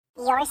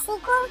Your sequel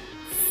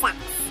sucks.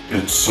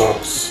 It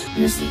sucks.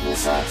 Your sequel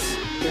sucks.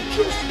 It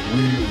just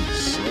really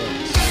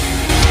sucks.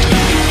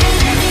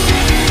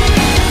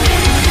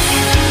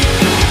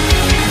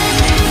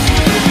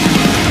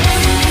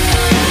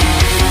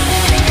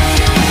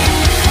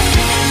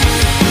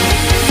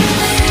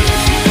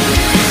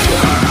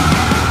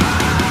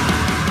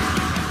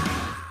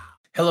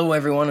 Hello,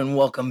 everyone, and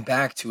welcome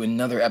back to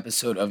another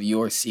episode of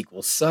Your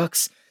Sequel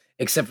Sucks.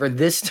 Except for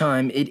this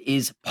time, it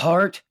is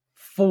part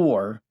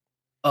 4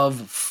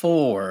 of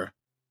 4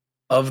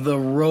 of the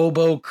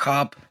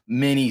Robocop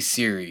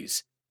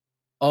miniseries.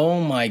 Oh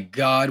my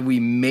God, we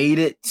made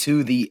it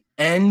to the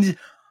end.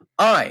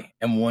 I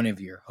am one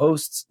of your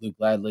hosts, Luke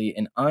Ladley,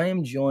 and I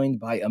am joined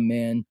by a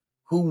man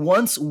who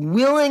once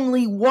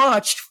willingly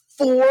watched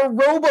 4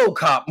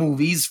 Robocop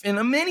movies in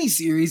a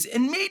miniseries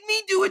and made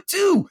me do it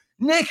too.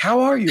 Nick, how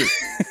are you?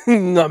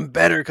 I'm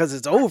better because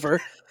it's over.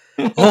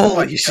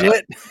 Holy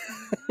shit.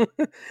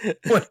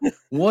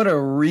 What a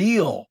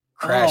real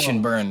crash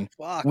and burn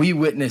we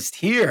witnessed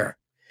here.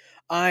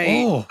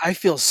 I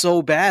feel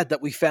so bad that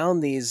we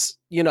found these,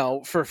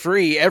 for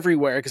free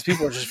everywhere because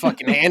people are just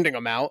fucking handing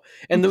them out.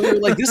 And then we were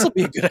like, this will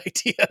be a good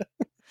idea.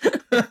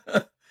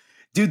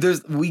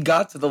 Dude, we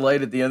got to the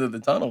light at the end of the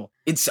tunnel.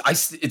 It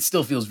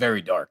still feels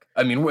very dark.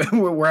 I mean,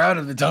 we're out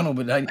of the tunnel,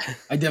 but I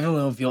definitely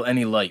don't feel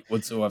any light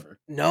whatsoever.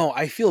 No,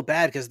 I feel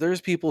bad because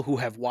there's people who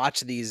have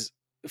watched these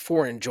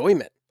for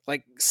enjoyment.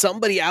 Like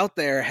somebody out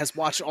there has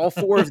watched all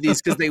 4 of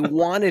these because they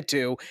wanted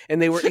to and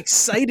they were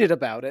excited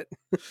about it.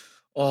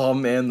 Oh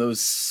man,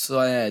 those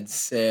sad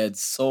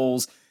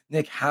souls.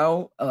 Nick,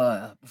 how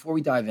before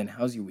we dive in,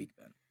 how's your week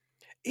been?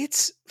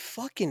 It's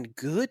fucking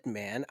good,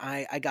 man.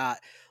 I got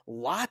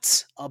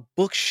lots of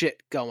book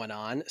shit going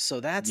on,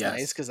 so that's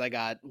nice because I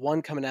got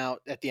one coming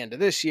out at the end of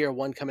this year,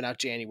 one coming out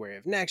January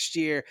of next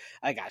year.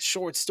 I got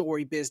short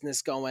story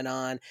business going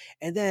on,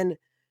 and then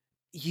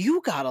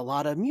you got a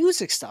lot of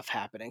music stuff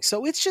happening.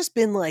 So it's just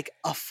been like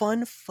a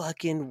fun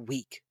fucking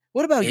week.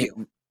 What about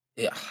you?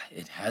 Yeah,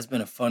 it has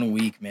been a fun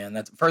week, man.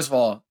 That's first of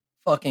all,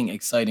 fucking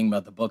exciting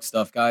about the book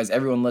stuff, guys.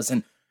 Everyone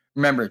listen.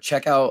 Remember,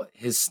 check out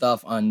his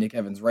stuff on Nick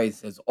Evans Writes,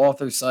 his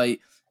author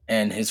site,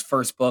 and his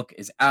first book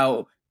is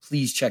out.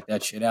 Please check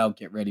that shit out.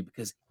 Get ready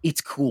because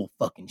it's cool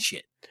fucking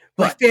shit.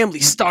 But my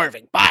family's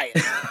starving. Buy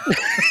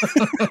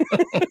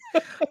it.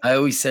 I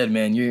always said,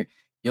 man, you're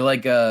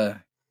like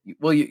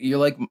you're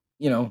like,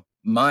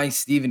 my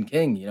Stephen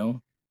King,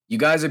 You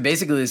guys are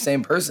basically the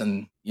same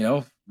person,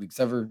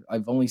 except for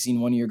I've only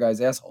seen one of your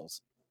guys' assholes.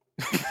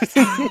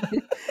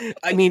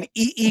 I mean,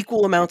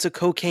 equal amounts of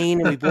cocaine,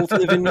 and we both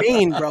live in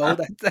Maine, bro.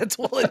 That's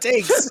all it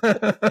takes.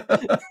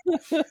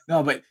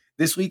 No, but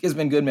this week has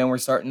been good, man. We're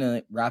starting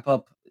to wrap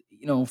up,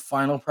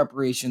 final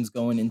preparations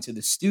going into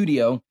the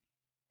studio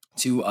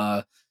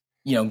to,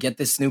 get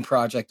this new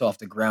project off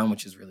the ground,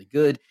 which is really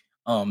good.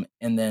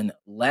 And then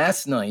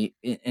last night,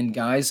 and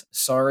guys,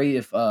 sorry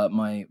if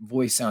my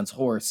voice sounds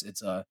hoarse.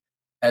 It's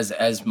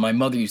as my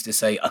mother used to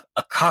say,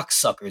 a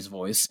cocksucker's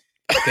voice.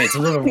 Okay, it's a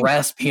little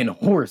raspy and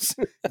hoarse.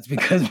 It's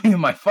because me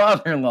and my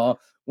father-in-law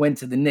went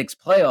to the Knicks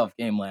playoff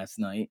game last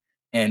night,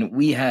 and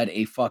we had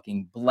a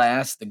fucking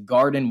blast. The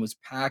garden was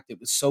packed.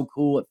 It was so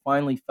cool. It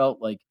finally felt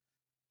like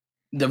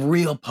the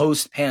real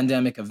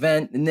post-pandemic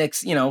event. The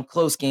Knicks,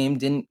 close game,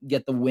 didn't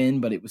get the win,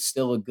 but it was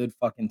still a good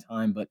fucking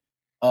time. But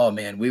oh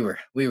man, we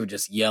were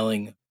just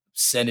yelling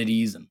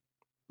obscenities and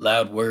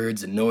loud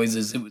words and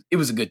noises. It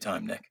was a good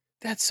time, Nick.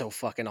 That's so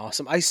fucking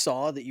awesome. I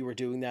saw that you were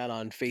doing that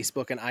on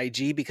Facebook and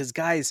IG because,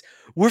 guys,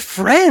 we're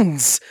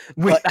friends.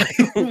 But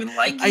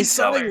I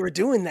saw you were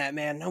doing that,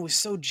 man. And I was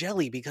so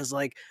jelly because,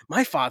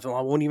 my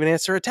father-in-law won't even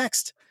answer a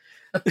text.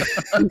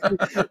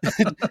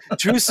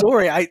 True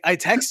story. I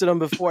texted him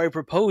before I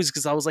proposed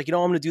because I was like, I'm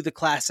going to do the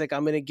classic.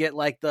 I'm going to get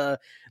the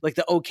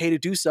okay to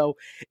do so.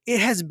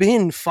 It has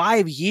been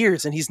 5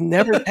 years and he's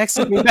never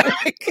texted me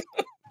back.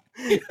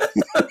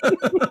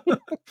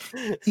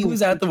 He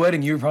was at the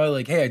wedding. You were probably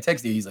like, "Hey, I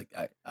texted you." He's like,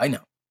 "I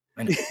know."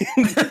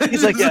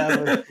 He's like,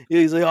 "Yeah."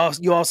 He's like, "Oh,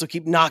 you also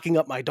keep knocking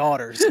up my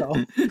daughter." So.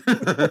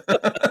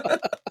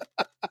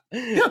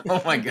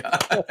 Oh my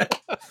God.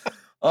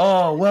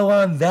 Oh well.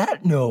 On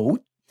that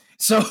note,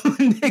 so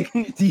Nick,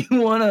 do you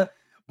want to?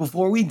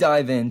 Before we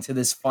dive into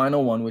this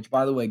final one, which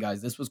by the way,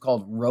 guys, this was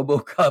called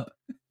Robocop.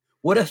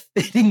 What a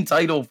fitting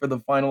title for the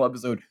final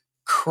episode.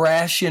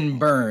 Crash and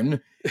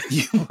burn.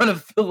 You want to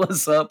fill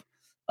us up?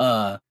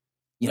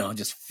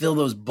 Just fill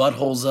those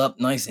buttholes up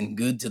nice and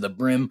good to the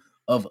brim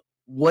of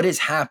what has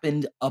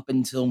happened up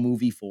until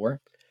movie 4.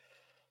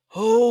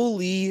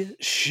 Holy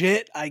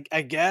shit, I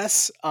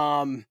guess.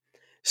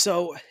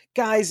 So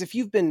guys, if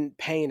you've been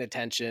paying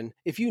attention,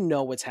 if you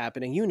know what's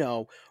happening,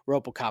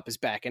 Robocop is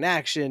back in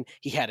action.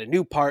 He had a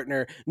new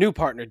partner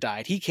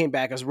died. He came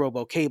back as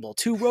Robocable,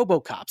 2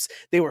 Robocops.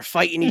 They were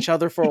fighting each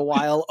other for a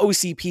while.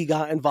 OCP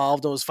got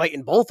involved and was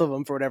fighting both of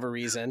them for whatever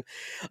reason.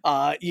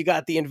 You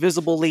got the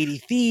invisible lady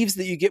thieves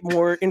that you get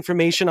more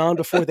information on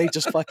before they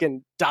just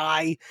fucking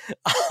die.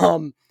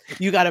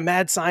 You got a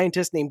mad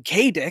scientist named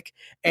K-Dick,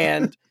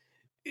 and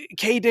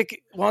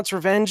K-Dick wants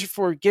revenge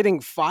for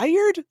getting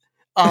fired.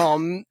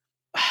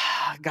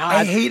 God.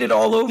 I hate it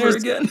all over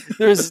again.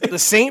 There's the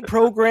Saint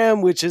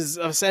program, which is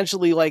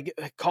essentially like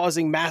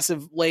causing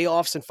massive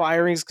layoffs and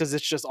firings because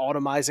it's just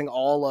automizing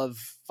all of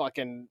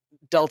fucking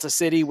Delta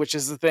City, which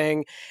is the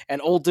thing.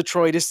 And old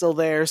Detroit is still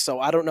there. So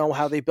I don't know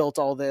how they built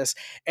all this.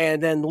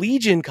 And then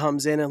Legion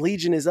comes in, and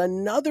Legion is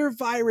another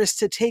virus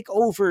to take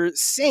over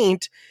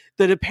Saint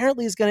that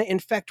apparently is going to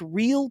infect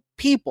real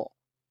people.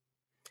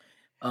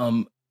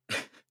 And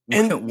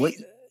what?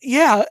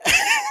 Yeah.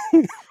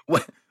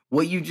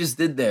 What you just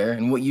did there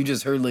and what you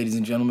just heard, ladies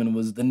and gentlemen,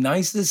 was the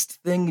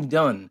nicest thing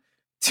done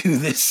to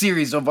this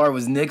series so far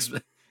was Nick's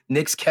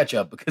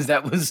catch-up, because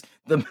that was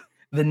the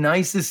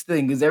nicest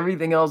thing, because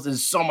everything else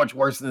is so much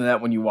worse than that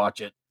when you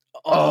watch it.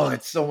 Oh,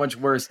 it's so much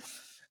worse.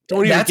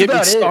 Don't even get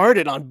me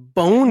started on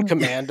Bone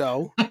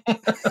Commando.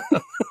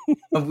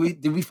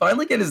 Did we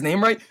finally get his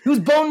name right? It was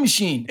Bone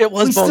Machine. It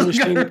was Bone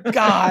Machine.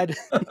 God.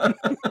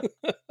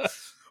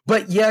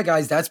 But yeah,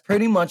 guys, that's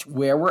pretty much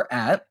where we're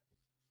at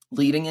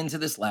leading into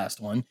this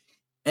last one.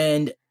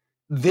 And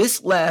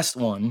this last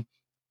one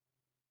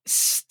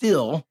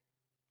still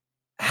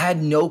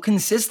had no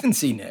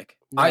consistency, Nick.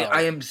 No.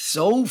 I am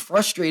so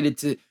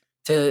frustrated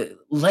to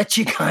let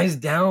you guys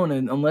down,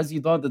 and unless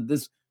you thought that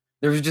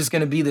there was just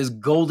going to be this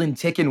golden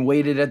ticket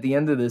waited at the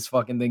end of this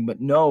fucking thing.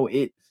 But no,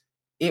 it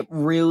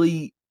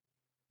really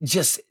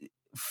just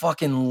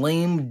fucking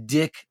lame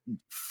dick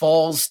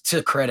falls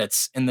to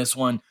credits in this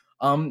one.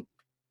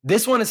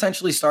 This one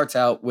essentially starts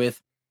out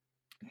with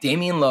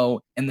Damian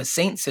Lowe and the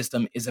Saint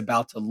system is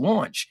about to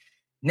launch.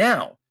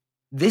 Now,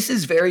 this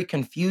is very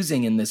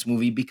confusing in this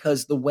movie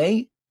because the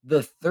way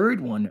the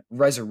third one,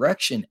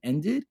 Resurrection,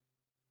 ended,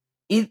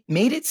 it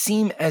made it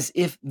seem as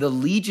if the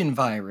Legion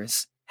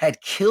virus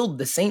had killed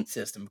the Saint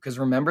system. Because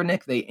remember,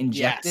 Nick, they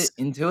injected it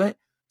into it.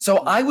 So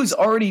I was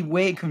already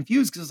way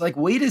confused because like,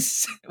 wait a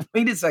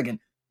second.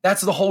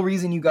 That's the whole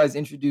reason you guys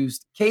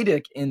introduced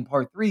K-Dick in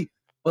part 3.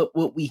 But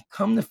what we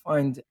come to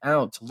find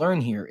out, to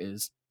learn here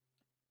is,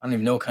 I don't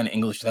even know what kind of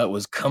English that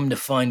was. Come to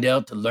find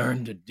out, to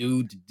learn, to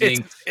do, to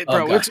ding.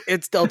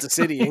 It's Delta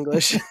City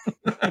English.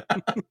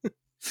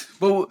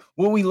 But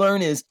what we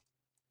learn is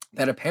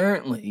that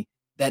apparently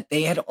that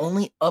they had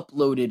only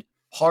uploaded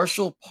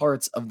partial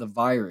parts of the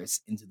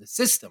virus into the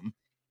system,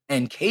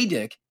 and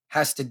K-Dick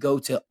has to go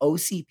to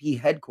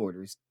OCP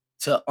headquarters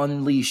to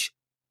unleash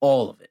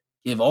all of it.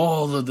 Give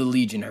all of the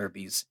Legion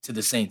herpes to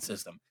the Saint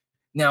system.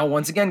 Now,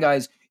 once again,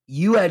 guys,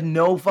 you had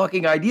no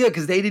fucking idea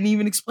because they didn't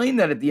even explain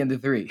that at the end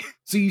of 3.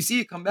 So you see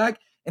it come back,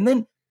 and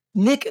then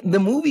Nick, the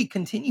movie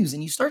continues,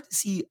 and you start to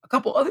see a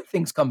couple other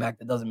things come back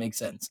that doesn't make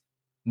sense.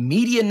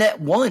 MediaNet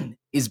 1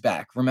 is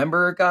back.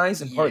 Remember,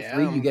 guys, in part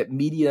 3, you get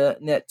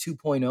MediaNet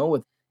 2.0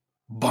 with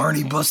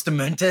Barney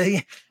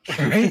Bustamante,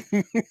 right?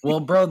 Well,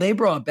 bro, they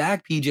brought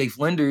back PJ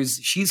Flinders.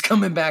 She's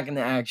coming back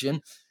into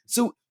action.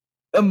 So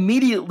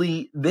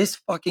immediately, this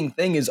fucking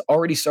thing is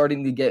already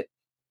starting to get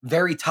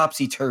very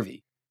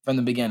topsy-turvy from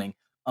the beginning.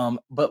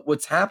 But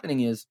what's happening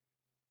is,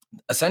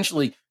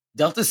 essentially,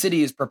 Delta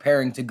City is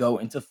preparing to go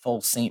into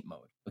full Saint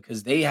mode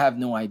because they have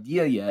no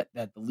idea yet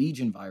that the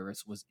Legion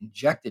virus was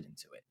injected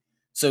into it.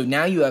 So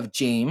now you have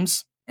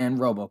James and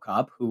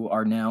Robocop, who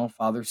are now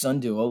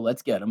father-son duo.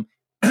 Let's get them.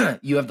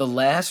 You have the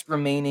last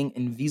remaining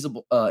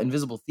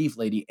invisible thief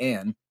lady,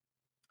 Anne.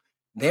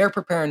 They're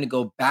preparing to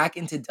go back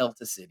into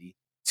Delta City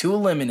to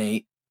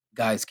eliminate,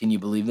 guys, can you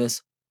believe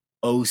this?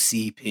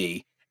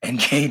 OCP and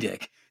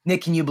K-Dick.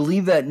 Nick, can you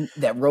believe that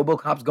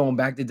Robocop's going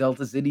back to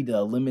Delta City to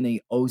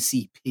eliminate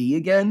OCP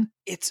again?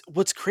 It's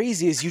what's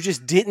crazy is you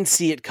just didn't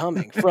see it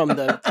coming from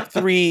the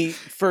 3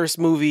 first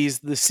movies,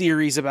 the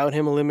series about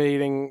him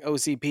eliminating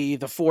OCP,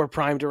 the 4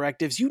 Prime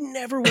Directives. You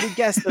never would have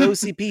guessed that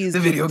OCP is the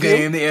video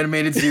game, the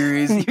animated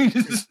series.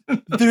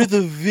 They're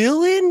the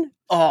villain?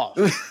 Oh.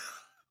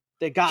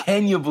 They got.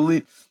 Can you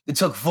believe it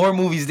took 4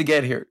 movies to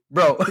get here?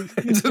 Bro,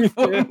 it took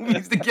 4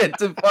 movies to get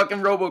to fucking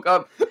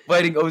Robocop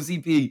fighting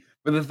OCP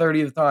for the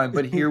 30th time,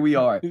 but here we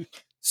are.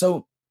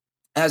 So,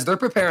 as they're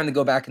preparing to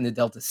go back into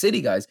Delta City,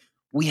 guys,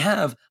 we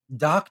have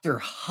Dr.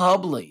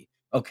 Hobley,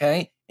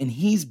 okay? And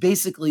he's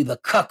basically the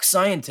cuck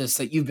scientist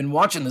that you've been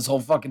watching this whole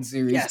fucking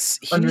series. Yes,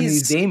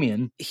 underneath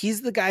Damien.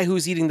 He's the guy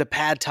who's eating the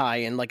pad thai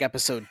in like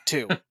episode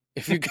 2,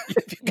 if you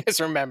guys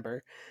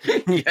remember.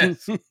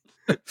 Yes.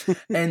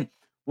 And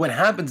what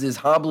happens is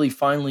Hobley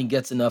finally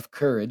gets enough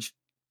courage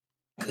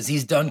because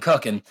he's done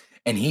cucking,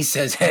 and he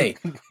says, hey,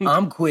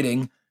 I'm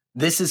quitting.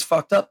 This is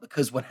fucked up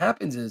because what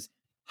happens is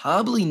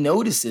Hobley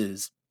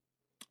notices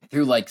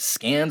through like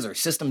scans or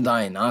system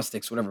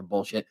diagnostics, whatever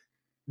bullshit,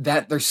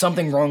 that there's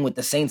something wrong with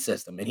the Saint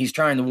system. And he's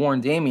trying to warn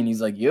Damien.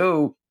 He's like,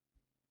 yo,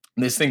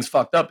 this thing's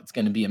fucked up. It's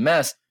going to be a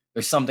mess.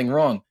 There's something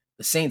wrong.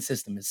 The Saint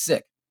system is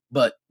sick.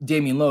 But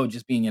Damian Lowe,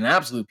 just being an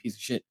absolute piece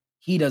of shit,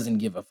 he doesn't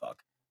give a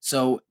fuck.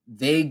 So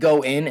they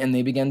go in and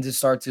they begin to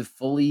start to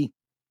fully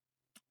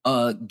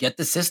get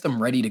the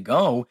system ready to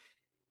go.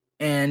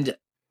 And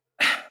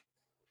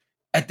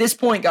at this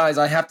point, guys,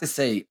 I have to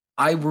say,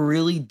 I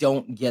really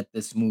don't get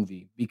this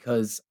movie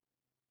because,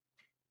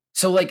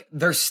 so like,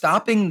 they're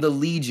stopping the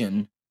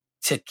Legion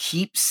to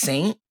keep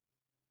Saint,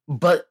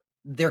 but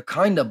they're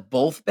kind of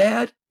both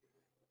bad.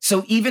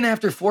 So even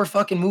after 4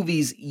 fucking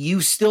movies,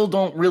 you still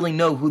don't really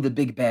know who the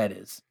big bad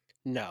is.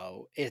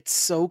 No, it's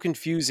so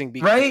confusing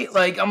because Right?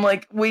 Like, I'm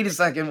like, wait a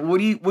second.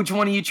 Which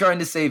one are you trying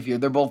to save here?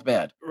 They're both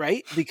bad.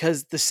 right?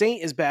 Because the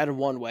Saint is bad in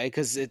one way,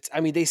 because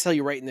they tell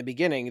you right in the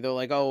beginning, they're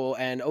like, oh,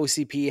 and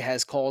OCP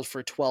has called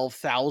for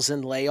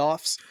 12,000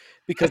 layoffs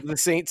because the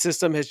Saint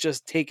system has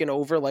just taken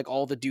over like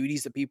all the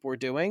duties that people were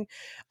doing.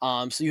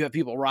 So you have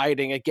people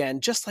rioting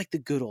again, just like the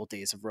good old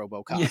days of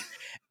Robocop. Yeah.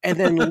 And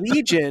then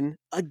Legion,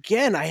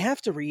 again, I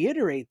have to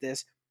reiterate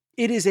this,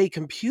 it is a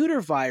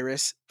computer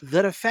virus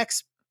that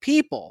affects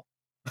people.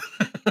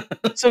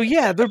 So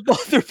yeah, they're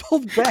both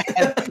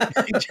bad,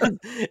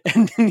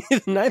 and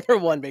neither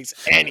one makes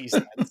any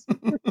sense.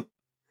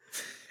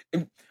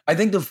 I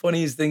think the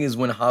funniest thing is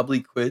when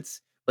Hobley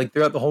quits. Like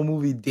throughout the whole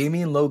movie,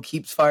 Damian Lowe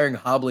keeps firing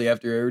Hobley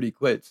after he already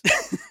quits.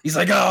 He's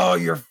like, "Oh,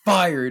 you're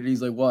fired." And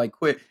he's like, "Well, I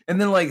quit."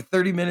 And then like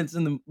 30 minutes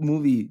in the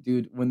movie,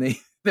 dude, when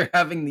they're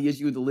having the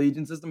issue with the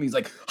Legion system, he's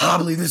like,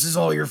 "Hobley, this is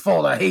all your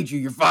fault. I hate you.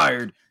 You're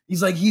fired."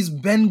 He's like, he's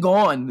been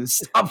gone.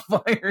 Stop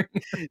firing.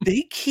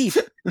 They keep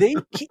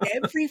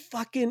every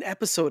fucking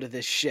episode of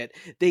this shit.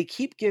 They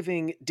keep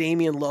giving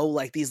Damian Lowe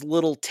like these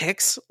little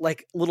ticks,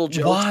 like little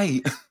jokes.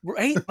 Why?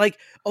 Right? Like,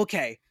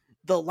 okay,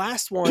 the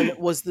last one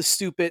was the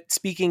stupid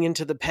speaking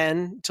into the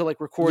pen to like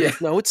record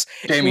his notes.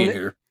 Damian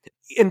here.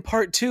 In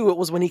part 2, it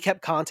was when he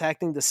kept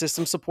contacting the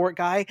system support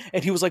guy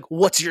and he was like,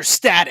 "What's your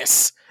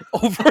status?"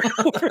 over and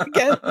over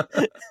again.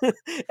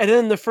 And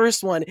then the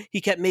first one,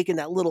 he kept making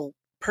that little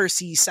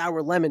Percy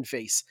sour lemon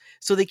face.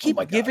 So they keep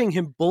giving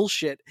him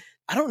bullshit.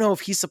 I don't know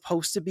if he's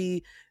supposed to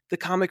be the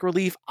comic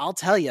relief. I'll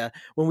tell you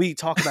when we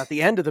talk about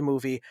the end of the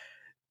movie,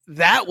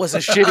 that was a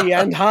shitty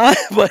end, huh?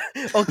 But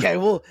okay,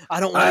 well, I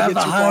don't want to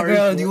get too far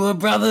into it. You were a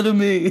brother to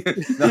me.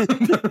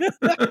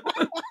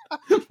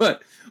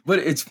 but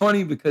it's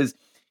funny because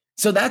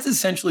so that's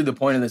essentially the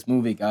point of this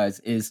movie, guys,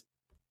 is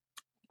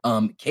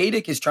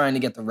Kadic is trying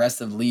to get the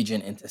rest of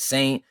Legion into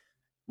Saint,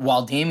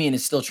 while Damian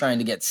is still trying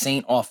to get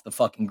Saint off the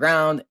fucking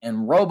ground,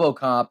 and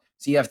Robocop.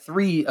 So you have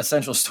 3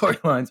 essential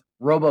storylines.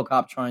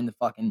 Robocop trying to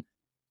fucking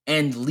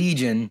end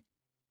Legion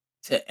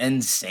to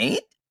end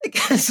Saint. I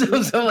guess.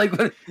 So like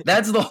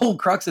that's the whole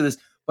crux of this.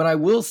 But I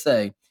will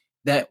say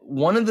that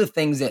one of the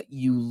things that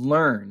you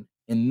learn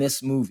in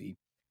this movie,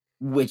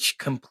 which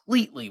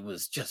completely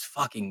was just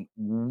fucking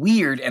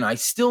weird, and I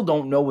still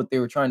don't know what they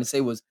were trying to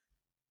say, was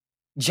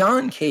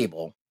John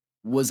Cable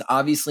was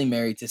obviously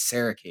married to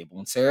Sarah Cable,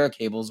 and Sarah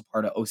Cable is a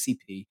part of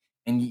OCP,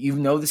 and you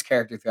know this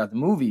character throughout the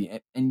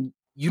movie, and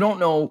you don't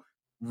know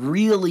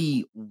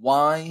really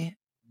why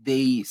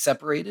they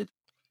separated.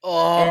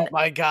 Oh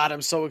my God,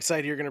 I'm so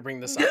excited you're going to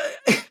bring this up.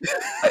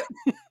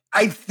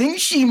 I think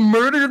she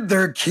murdered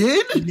their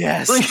kid.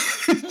 Yes. Like,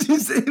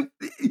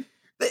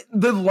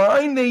 the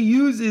line they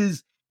use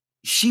is,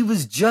 she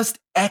was just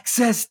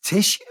excess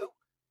tissue.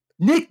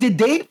 Nick, did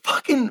they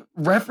fucking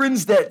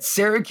reference that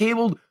Sarah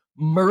Cable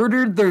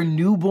murdered their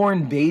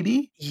newborn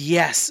baby?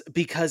 Yes,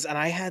 because, and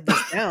I had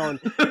this down,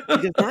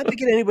 because not to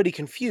get anybody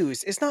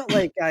confused, it's not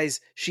like,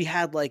 guys, she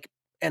had like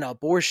an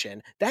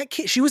abortion. That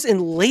kid, she was in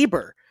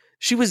labor.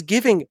 She was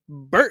giving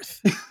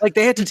birth. Like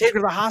they had to take her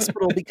to the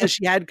hospital because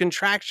she had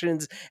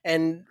contractions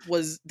and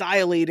was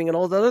dilating and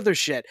all that other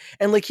shit.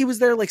 And like he was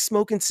there like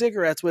smoking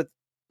cigarettes with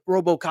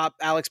Robocop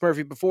Alex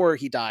Murphy before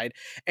he died.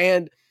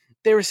 And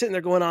they were sitting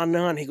there going on and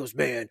on. He goes,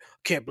 "Man,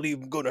 can't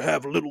believe I'm going to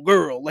have a little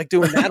girl," like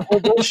doing that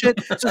whole bullshit.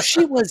 So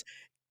she was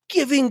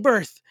giving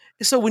birth.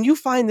 So when you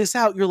find this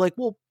out, you're like,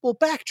 well,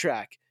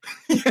 backtrack.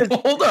 Yeah,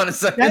 hold on a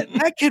second.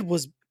 That kid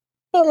was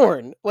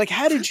born. Like,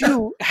 how did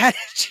you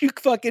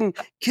fucking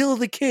kill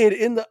the kid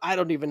in the, I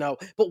don't even know.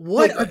 But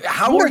what, like,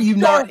 how are you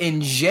not in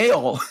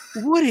jail?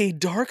 What a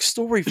dark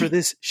story for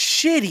this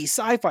shitty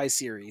sci-fi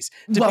series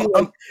to be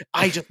like,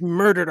 I just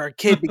murdered our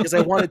kid because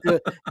I wanted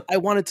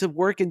to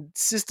work in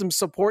system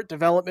support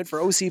development for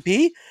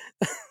OCP.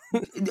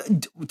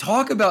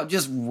 Talk about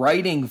just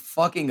writing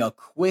fucking a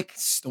quick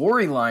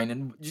storyline,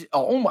 and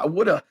oh my,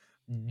 what a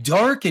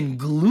dark and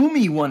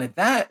gloomy one at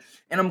that.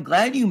 And I'm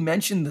glad you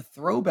mentioned the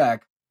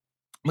throwback,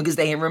 because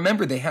they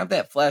have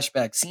that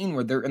flashback scene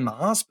where they're in the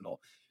hospital.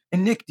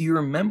 And Nick, do you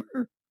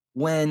remember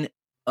when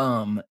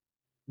him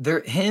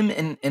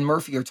and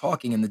Murphy are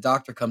talking, and the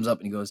doctor comes up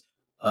and he goes,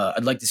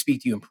 "I'd like to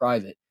speak to you in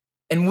private."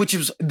 And which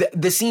is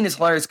the scene is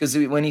hilarious because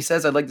when he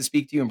says, "I'd like to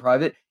speak to you in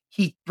private,"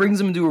 he brings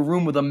him into a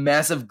room with a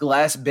massive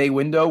glass bay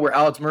window where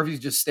Alex Murphy's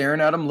just staring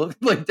at him, look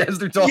like as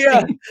they're talking.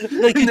 Yeah.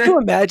 Like, can you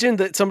imagine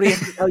that somebody has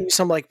to tell you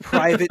some like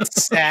private,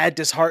 sad,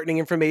 disheartening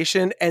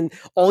information, and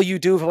all you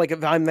do,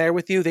 if I'm there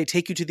with you, they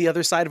take you to the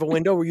other side of a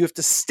window where you have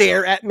to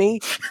stare at me.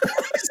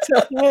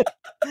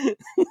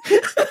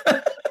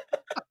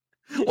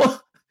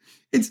 Well,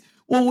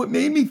 what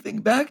made me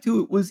think back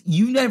to it was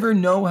you never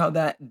know how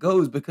that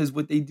goes, because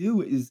what they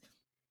do is,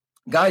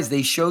 guys,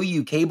 they show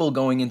you Cable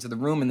going into the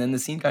room and then the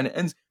scene kind of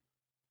ends.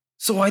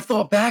 So I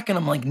thought back and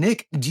I'm like,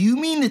 Nick, do you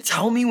mean to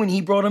tell me when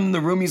he brought him in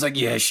the room, he's like,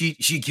 "Yeah, she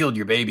killed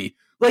your baby"?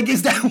 Like,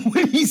 is that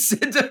what he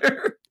said to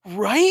her?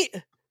 Right?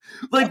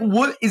 Like,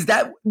 what is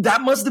that?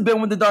 That must have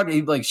been when the doctor,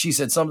 like, she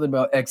said something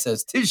about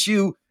excess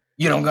tissue.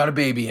 you don't got a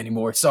baby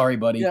anymore. Sorry,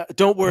 buddy. Yeah,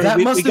 don't worry. That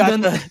We must got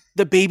have been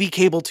the baby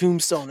cable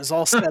tombstone is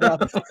all set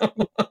up.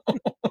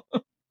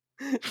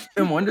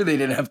 No wonder they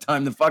didn't have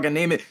time to fucking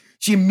name it.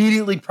 She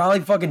immediately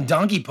probably fucking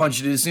donkey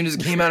punched it as soon as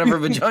it came out of her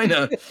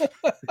vagina.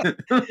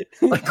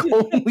 Like,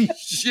 holy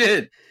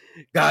shit.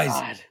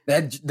 Guys,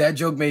 God. that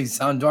joke may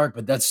sound dark,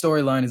 but that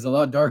storyline is a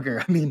lot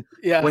darker. I mean,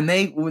 Yeah. when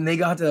they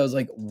got to that, I was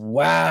like,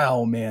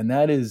 wow, man,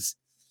 that is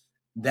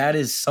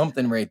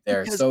something right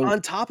there. Because So on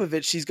top of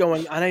it, she's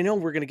going, and I know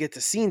we're going to get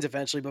to scenes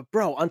eventually, but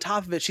bro, on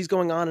top of it, she's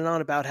going on and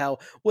on about how,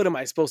 what am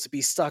I supposed to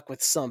be stuck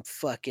with some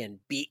fucking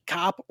beat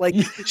cop? Like,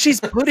 she's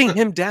putting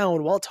him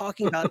down while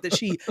talking about that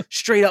she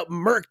straight up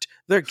murked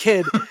their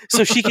kid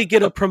so she could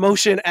get a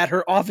promotion at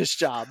her office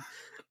job.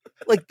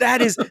 Like,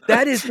 that is the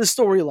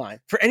storyline.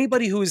 For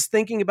anybody who is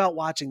thinking about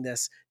watching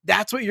this,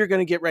 that's what you're going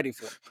to get ready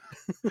for.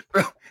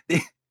 bro,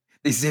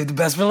 they saved the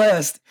best for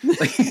last.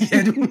 Like,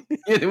 you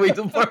had to wait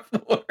till part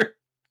 4.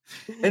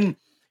 And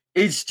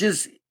it's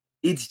just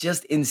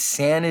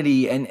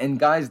insanity. And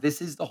guys,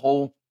 this is the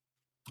whole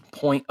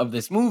point of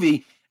this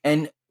movie.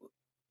 And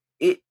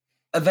it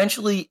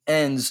eventually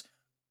ends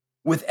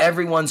with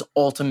everyone's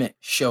ultimate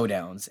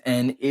showdowns.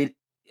 And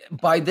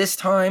by this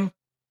time,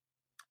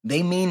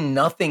 they mean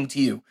nothing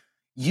to you.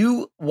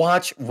 You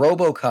watch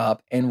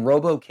Robocop and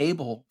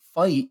Robocable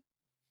fight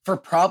for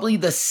probably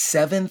the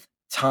 7th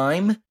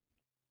time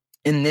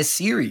in this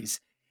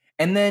series.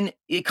 And then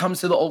it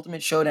comes to the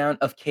ultimate showdown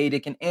of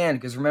Kadick and Anne,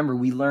 because remember,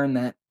 we learned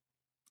that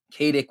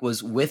Kadick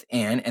was with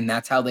Anne, and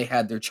that's how they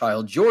had their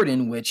child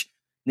Jordan, which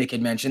Nick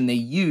had mentioned they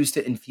used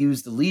to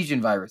infuse the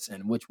Legion virus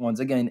in, which, once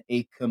again,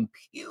 a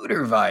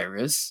computer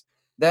virus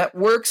that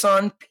works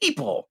on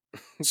people.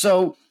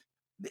 So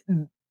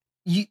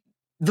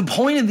the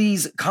point of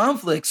these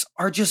conflicts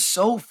are just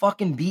so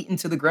fucking beaten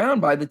to the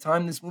ground by the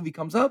time this movie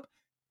comes up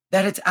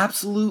that it's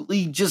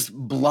absolutely just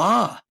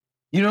blah.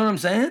 You know what I'm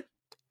saying?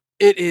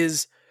 It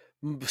is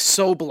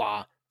so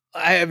blah.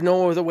 I have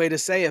no other way to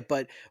say it,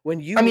 but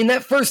when you... I mean,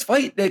 that first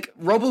fight, like,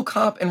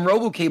 Robocop and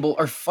Robocable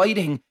are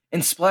fighting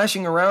and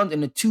splashing around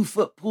in a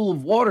 2-foot pool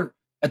of water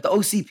at the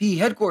OCP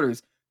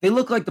headquarters. They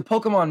look like the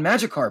Pokemon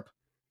Magikarp.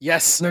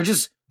 Yes. And they're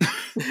just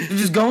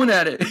going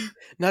at it.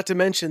 Not to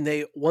mention,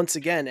 they, once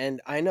again, and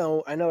I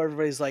know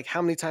everybody's like,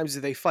 how many times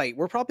do they fight?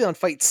 We're probably on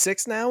fight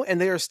 6 now, and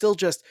they are still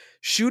just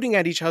shooting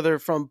at each other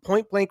from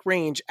point blank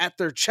range at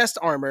their chest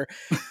armor,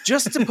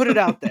 just to put it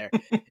out there.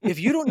 If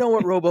you don't know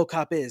what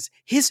Robocop is,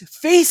 his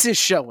face is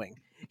showing.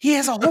 He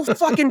has a whole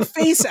fucking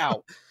face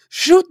out.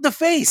 Shoot the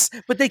face,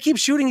 but they keep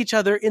shooting each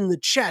other in the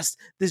chest,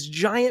 this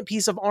giant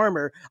piece of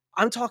armor.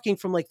 I'm talking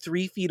from like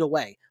 3 feet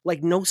away,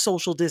 like no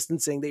social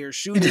distancing. They are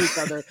shooting each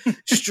other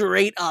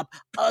straight up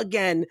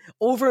again,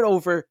 over and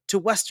over to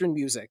Western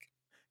music.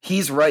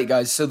 He's right,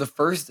 guys. So the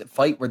first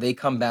fight where they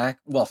come back,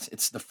 well,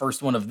 it's the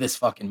first one of this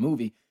fucking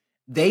movie.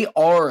 They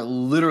are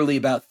literally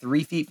about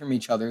 3 feet from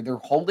each other. They're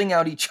holding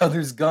out each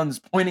other's guns,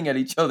 pointing at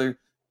each other,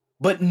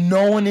 but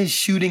no one is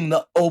shooting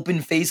the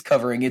open face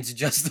covering. It's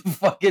just the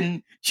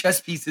fucking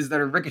chest pieces that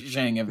are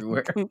ricocheting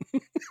everywhere.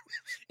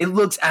 It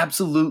looks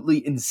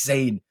absolutely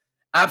insane.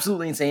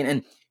 Absolutely insane.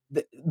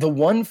 And the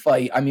one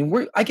fight, I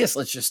mean, I guess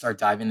let's just start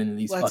diving into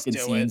these fucking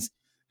scenes.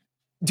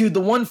 Dude,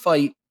 the one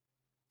fight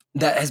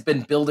that has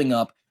been building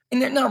up, and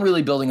they're not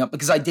really building up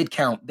because I did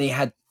count. They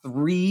had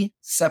 3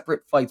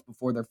 separate fights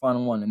before their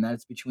final one, and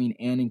that's between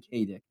Anne and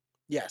Kadick.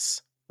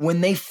 Yes. When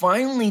they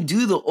finally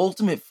do the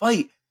ultimate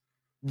fight,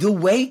 the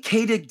way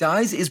Kadick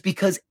dies is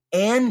because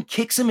Anne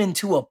kicks him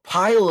into a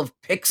pile of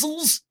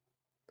pixels.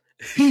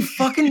 He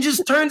fucking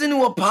just turns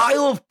into a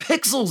pile of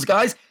pixels,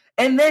 guys.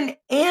 And then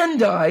Anne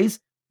dies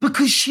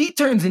because she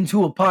turns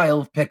into a pile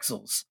of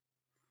pixels.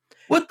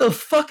 What the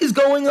fuck is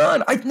going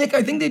on? Nick,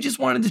 I think they just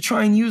wanted to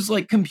try and use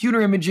like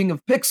computer imaging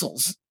of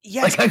pixels.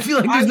 Yes, like I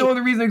feel like there's no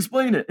other reason to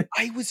explain it.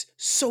 I was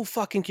so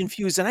fucking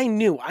confused, and I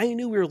knew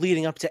we were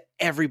leading up to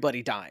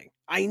everybody dying.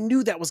 I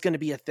knew that was going to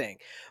be a thing.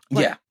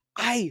 But yeah.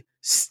 I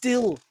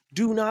still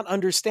do not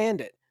understand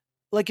it.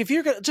 Like, if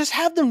you're going to just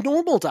have them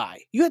normal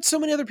die. You had so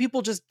many other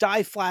people just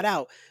die flat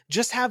out.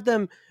 Just have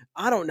them,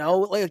 I don't know,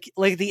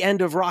 like the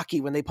end of Rocky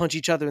when they punch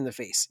each other in the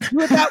face. Do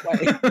it that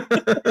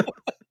way.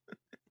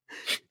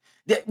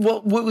 Yeah,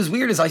 well, what was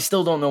weird is I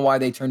still don't know why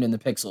they turned into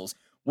pixels.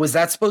 Was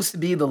that supposed to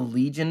be the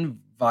Legion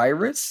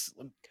virus?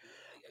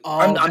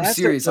 I'm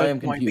serious. I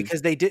am confused.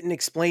 Because they didn't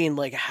explain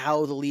like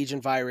how the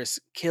Legion virus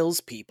kills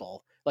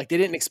people. Like, they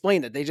didn't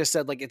explain it. They just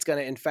said like it's going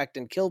to infect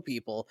and kill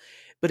people.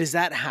 But is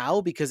that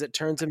how? Because it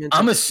turns them into...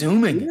 I'm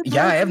assuming.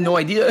 Yeah, I have no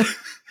idea.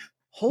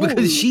 Holy...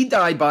 Because she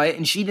died by it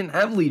and she didn't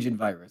have Legion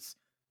virus.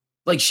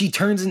 Like, she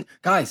turns in...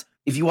 Guys,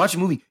 if you watch a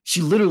movie,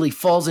 she literally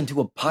falls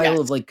into a pile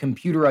of like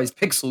computerized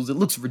pixels. It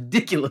looks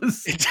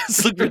ridiculous. It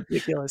does look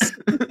ridiculous.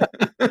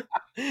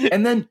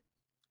 And then,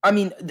 I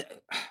mean,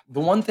 the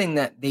one thing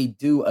that they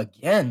do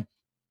again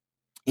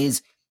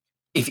is,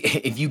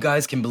 if you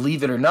guys can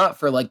believe it or not,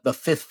 for like the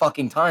 5th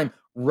fucking time,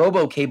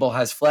 Robocable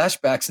has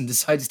flashbacks and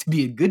decides to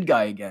be a good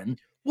guy again.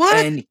 What?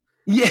 And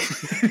yeah.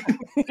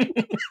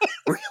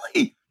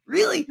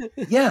 Really?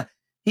 Yeah.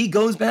 he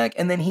goes back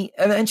and then he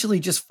eventually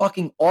just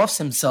fucking offs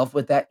himself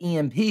with that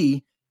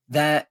EMP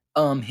that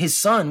his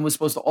son was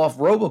supposed to off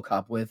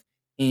Robocop with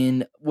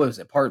in, what was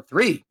it, part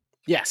 3.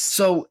 Yes.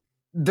 So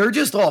they're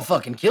just all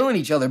fucking killing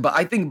each other. But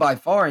I think by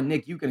far, and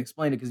Nick, you can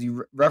explain it because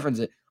you reference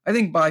it. I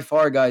think by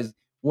far, guys,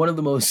 one of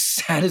the most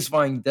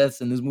satisfying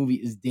deaths in this movie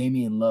is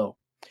Damian Lowe.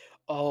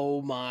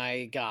 Oh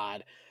my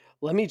God.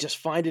 Let me just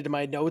find it in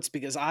my notes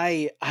because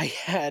I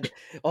had,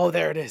 oh,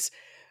 there it is.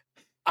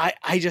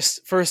 I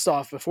just, first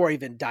off, before I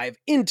even dive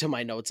into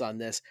my notes on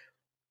this,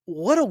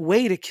 what a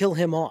way to kill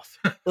him off.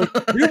 Like,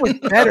 there were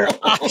better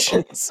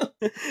options.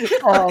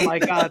 Oh my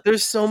God.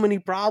 There's so many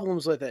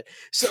problems with it.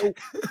 So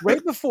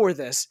right before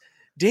this,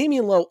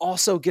 Damian Lowe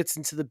also gets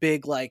into the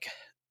big, like,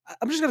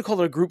 I'm just going to call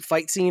it a group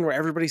fight scene where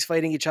everybody's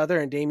fighting each other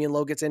and Damian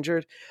Lowe gets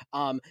injured.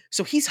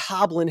 So he's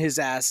hobbling his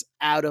ass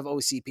out of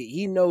OCP.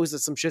 He knows that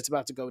some shit's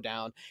about to go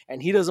down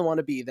and he doesn't want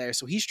to be there.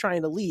 So he's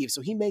trying to leave.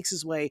 So he makes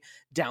his way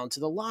down to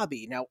the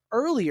lobby. Now,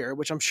 earlier,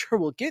 which I'm sure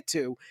we'll get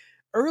to,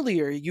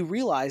 earlier, you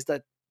realize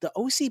that the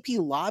OCP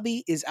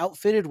lobby is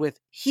outfitted with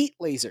heat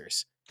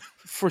lasers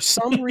for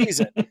some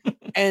reason.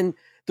 And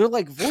they're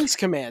like voice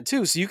command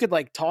too. So you could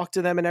like talk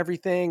to them and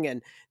everything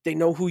and they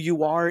know who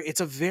you are.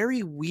 It's a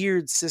very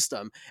weird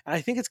system. And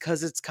I think it's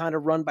because it's kind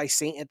of run by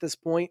Saint at this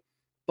point.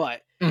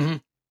 But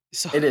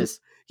so It is.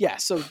 Yeah.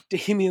 So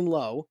Damian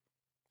Lowe,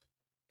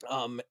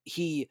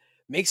 he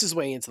makes his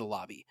way into the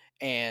lobby.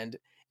 And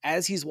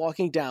as he's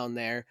walking down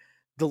there,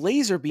 the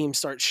laser beams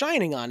start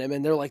shining on him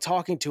and they're like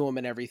talking to him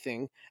and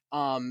everything.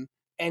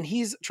 And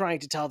he's trying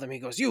to tell them, he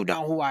goes, you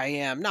know who I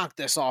am, knock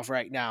this off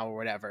right now or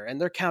whatever.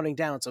 And they're counting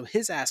down. So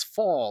his ass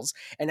falls.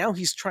 And now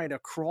he's trying to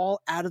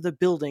crawl out of the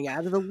building,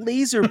 out of the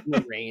laser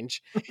beam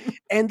range.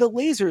 And the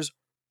lasers,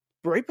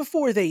 right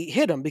before they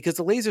hit him, because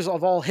the lasers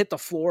have all hit the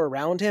floor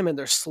around him and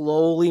they're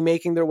slowly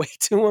making their way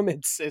to him.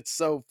 It's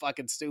so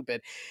fucking stupid.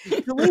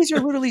 The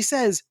laser literally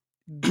says,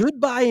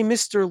 goodbye,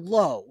 Mr.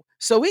 Lowe.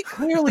 So it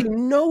clearly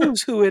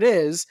knows who it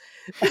is.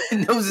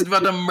 It knows it's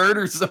about to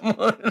murder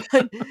someone.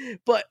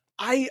 But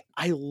I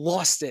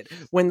lost it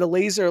when the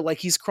laser, like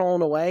he's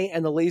crawling away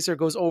and the laser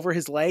goes over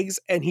his legs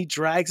and he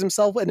drags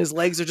himself and his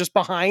legs are just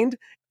behind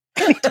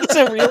and he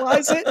doesn't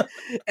realize it.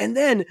 And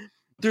then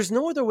there's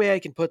no other way I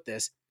can put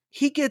this.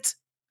 He gets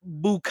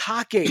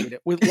bukkake'd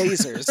with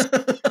lasers.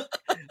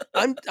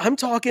 I'm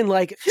talking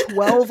like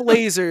 12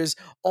 lasers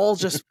all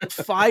just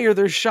fire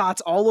their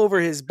shots all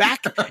over his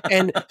back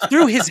and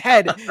through his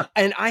head.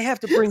 And I have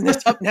to bring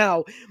this up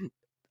now.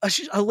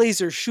 A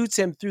laser shoots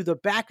him through the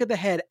back of the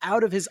head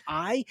out of his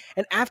eye.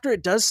 And after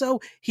it does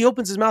so, he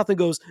opens his mouth and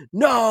goes,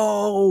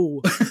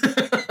 no,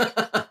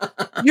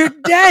 you're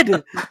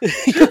dead.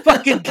 You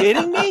fucking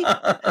kidding me?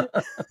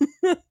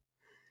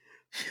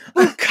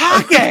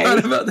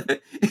 Bukkake.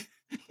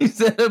 He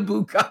said a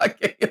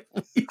bukkake.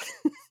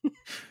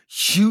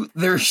 Shoot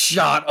their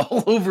shot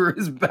all over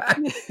his back.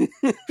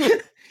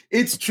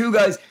 It's true,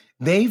 guys.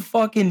 They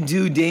fucking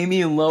do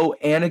Damian Lowe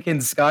Anakin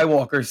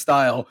Skywalker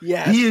style.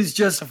 Yes. He is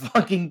just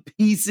fucking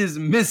pieces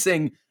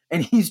missing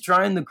and he's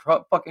trying to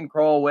fucking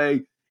crawl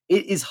away.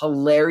 It is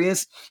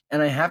hilarious.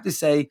 And I have to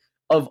say,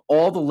 of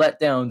all the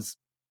letdowns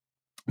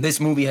this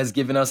movie has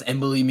given us,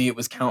 and believe me, it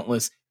was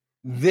countless,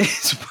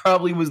 this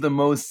probably was the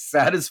most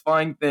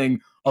satisfying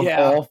thing of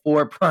all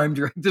 4 Prime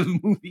Directive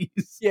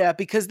movies. Yeah,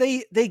 because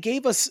they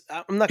gave us,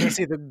 I'm not going to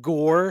say the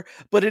gore,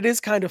 but it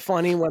is kind of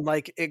funny when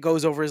like it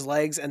goes over his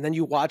legs and then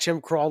you watch him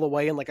crawl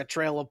away in like a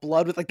trail of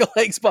blood with like the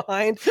legs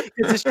behind.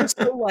 Because it's just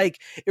so like,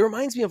 it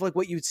reminds me of like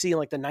what you'd see in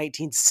like the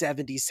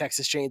 1970s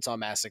Texas Chainsaw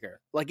Massacre.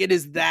 Like it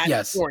is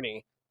that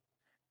corny.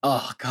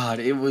 Oh God,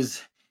 it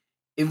was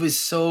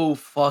so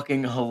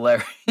fucking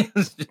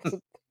hilarious.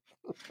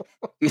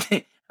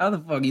 How the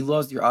fuck you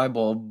lost your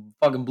eyeball?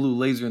 Fucking blue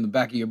laser in the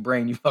back of your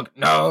brain. You fucking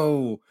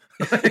no.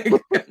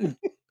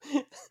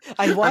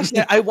 I watched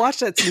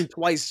that scene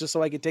twice just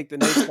so I could take the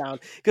notes down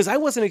because I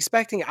wasn't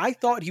expecting it. I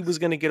thought he was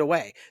going to get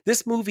away.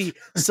 This movie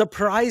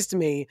surprised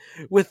me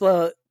with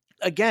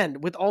again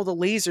with all the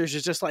lasers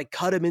just like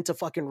cut him into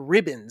fucking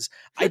ribbons.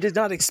 I did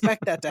not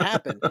expect that to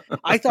happen.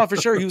 I thought for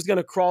sure he was going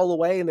to crawl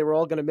away and they were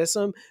all going to miss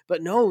him,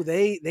 but no,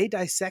 they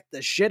dissect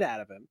the shit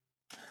out of him.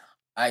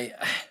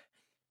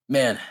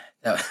 Man,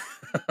 that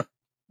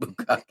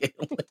bukkake.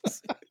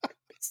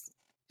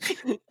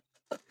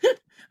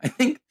 I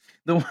think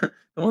the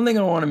one thing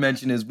I want to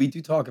mention is we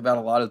do talk about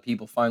a lot of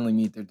people finally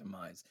meet their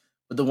demise,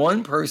 but the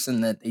one person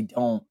that they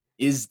don't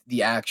is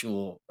the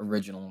actual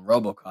original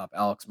RoboCop,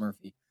 Alex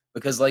Murphy,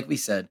 because like we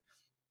said,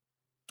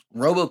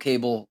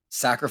 RoboCable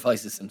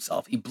sacrifices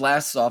himself. He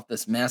blasts off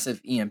this massive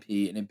EMP,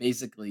 and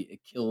it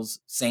kills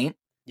Saint.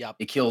 Yep.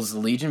 It kills the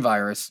Legion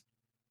virus,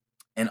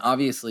 and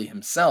obviously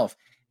himself.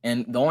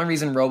 And the only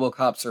reason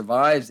RoboCop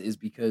survives is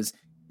because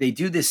they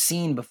do this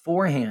scene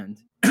beforehand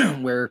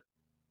where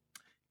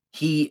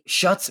he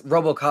shuts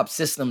RoboCop's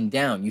system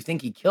down. You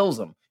think he kills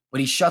him, but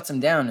he shuts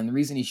him down. And the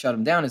reason he shut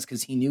him down is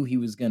because he knew he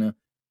was going to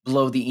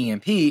blow the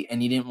EMP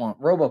and he didn't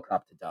want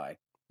RoboCop to die.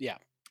 Yeah.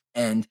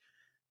 And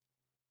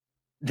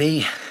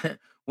when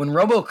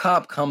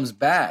RoboCop comes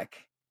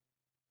back,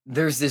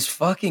 there's this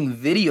fucking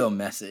video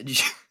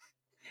message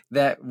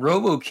that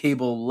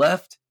Robocable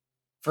left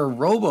for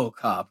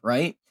Robocop,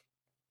 right?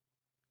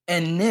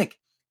 And Nick,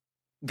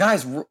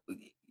 guys,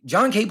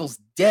 John Cable's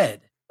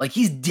dead. Like,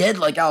 he's dead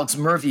like Alex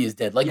Murphy is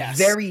dead. Like, Yes.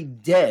 very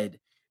dead.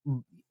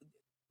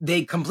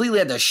 They completely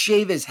had to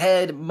shave his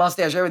head,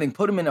 mustache, everything,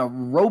 put him in a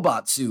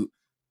robot suit.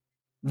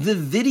 The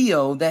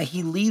video that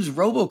he leaves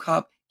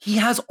Robocop, he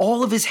has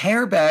all of his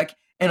hair back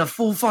and a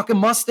full fucking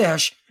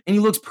mustache, and he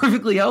looks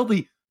perfectly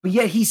healthy. But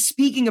yet he's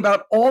speaking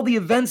about all the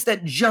events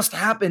that just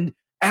happened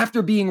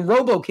after being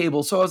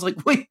Robocable. So I was like,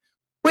 wait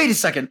a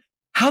second.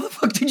 How the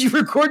fuck did you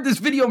record this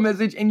video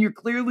message and you're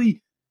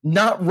clearly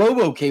not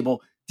Robocable?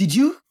 Did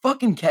you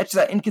fucking catch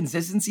that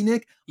inconsistency,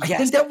 Nick? Yes. I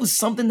think that was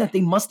something that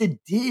they must have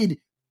did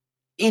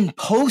in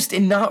post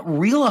and not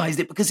realized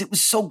it because it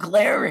was so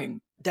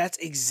glaring. That's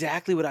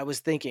exactly what I was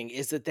thinking,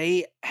 is that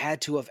they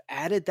had to have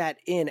added that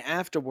in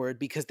afterward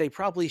because they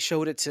probably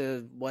showed it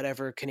to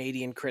whatever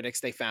Canadian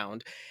critics they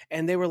found.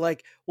 And they were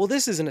like, well,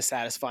 this isn't a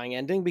satisfying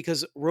ending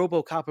because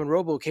Robocop and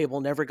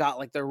Robocable never got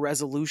like their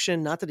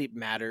resolution. Not that it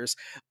matters,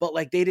 but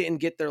like they didn't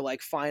get their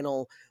like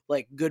final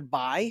like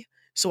goodbye.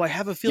 So I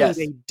have a feeling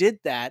they did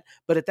that.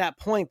 But at that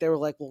point, they were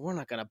like, well, we're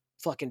not going to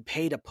fucking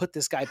pay to put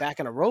this guy back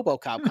in a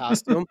Robocop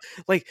costume.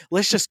 Like,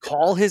 let's just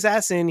call his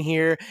ass in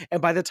here.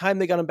 And by the time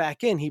they got him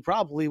back in, he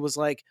probably was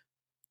like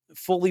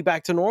fully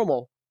back to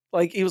normal.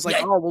 Like, he was like,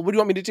 oh, well, what do you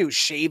want me to do?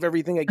 Shave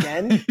everything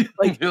again?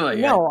 Like,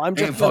 no, I'm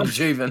just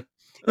shaving.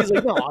 He's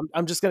like, no,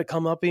 I'm just going to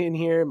come up in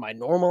here in my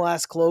normal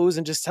ass clothes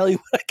and just tell you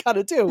what I got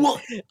to do.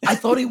 Well, I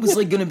thought it was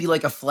like going to be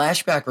like a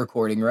flashback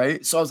recording,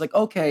 right? So I was like,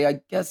 okay,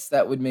 I guess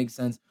that would make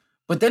sense.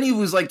 But then he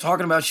was like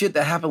talking about shit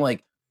that happened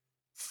like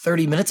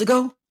 30 minutes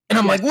ago. And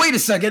I'm like, wait a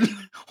second,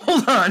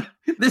 hold on.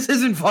 This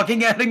isn't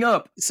fucking adding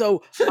up.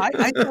 So I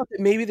thought that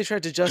maybe they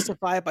tried to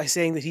justify it by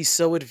saying that he's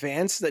so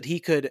advanced that he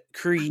could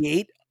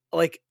create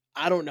like,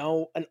 I don't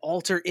know, an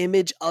alter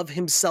image of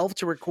himself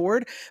to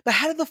record. But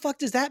how the fuck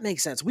does that make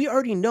sense? We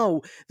already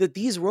know that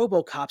these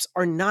Robocops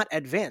are not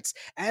advanced.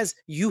 As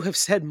you have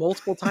said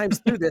multiple times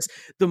through this,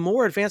 the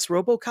more advanced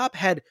Robocop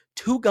had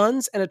 2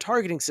 guns and a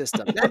targeting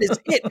system. That is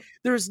it.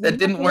 There's that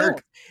didn't work.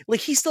 else. Like,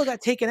 he still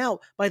got taken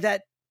out by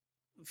that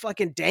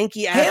fucking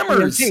danky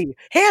hammers.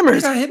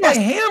 Hammers. I got hit by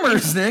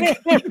hammers, Nick.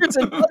 Hammers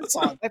and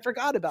buzzsaws. I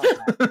forgot about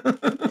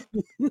that.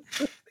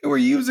 They were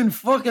using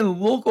fucking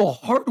local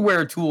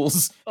hardware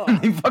tools,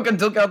 and they fucking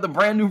took out the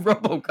brand new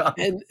Robocop.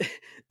 And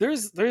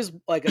there's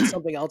like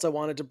something else I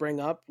wanted to bring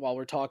up while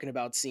we're talking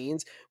about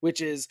scenes, which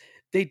is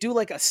they do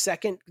like a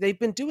second. They've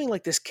been doing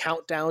like this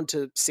countdown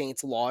to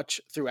Saints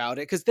launch throughout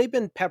it because they've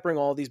been peppering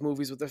all these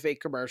movies with the fake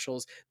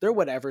commercials. They're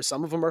whatever.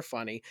 Some of them are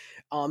funny.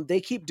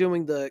 They keep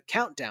doing the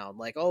countdown,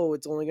 like, oh,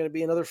 it's only going to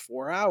be another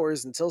 4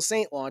 hours until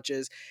Saint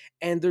launches,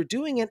 and they're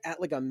doing it at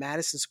like a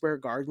Madison Square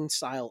Garden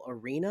style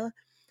arena,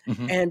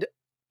 and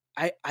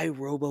I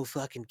robo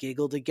fucking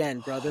giggled again,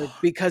 brother,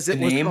 because it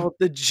was called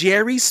the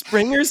Jerry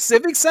Springer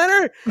Civic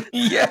Center.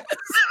 Yes.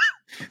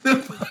 The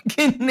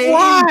fucking name.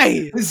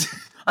 Why?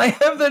 I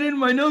have that in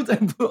my notes. I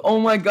put, oh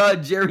my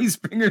God, Jerry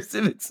Springer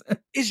Civic Center.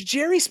 Is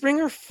Jerry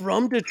Springer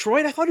from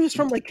Detroit? I thought he was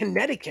from like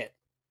Connecticut.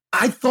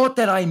 I thought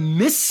that I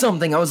missed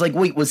something. I was like,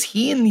 wait, was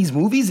he in these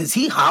movies? Is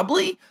he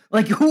Hobley?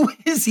 Like, who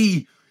is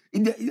he?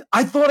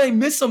 I thought I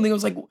missed something. I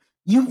was like,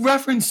 you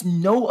referenced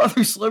no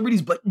other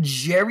celebrities but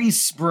Jerry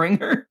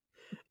Springer?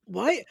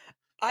 Why?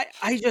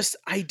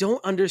 I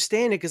don't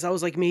understand it because I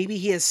was like, maybe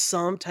he has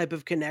some type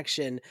of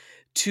connection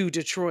to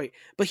Detroit,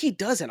 but he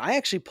doesn't. I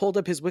actually pulled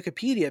up his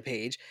Wikipedia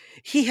page.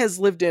 He has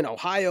lived in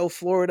Ohio,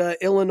 Florida,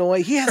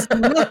 Illinois. He has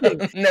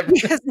nothing.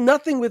 He has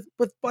nothing with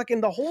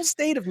fucking the whole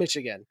state of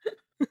Michigan.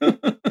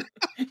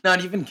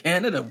 Not even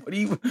Canada.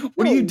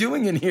 What are you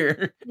doing in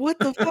here? What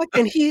the fuck?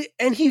 And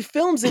he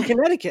films in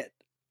Connecticut.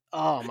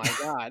 Oh my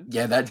God.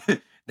 Yeah,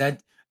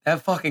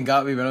 that fucking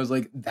got me, man. I was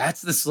like,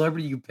 that's the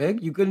celebrity you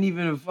picked? You couldn't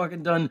even have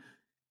fucking done,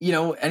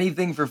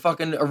 anything for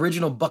fucking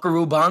original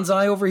Buckaroo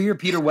Banzai over here,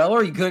 Peter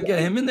Weller? You couldn't get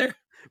him in there?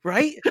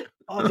 Right?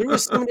 Oh, there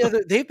was so many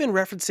other. They've been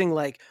referencing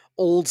like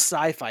old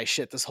sci-fi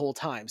shit this whole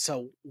time.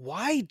 So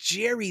why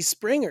Jerry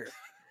Springer?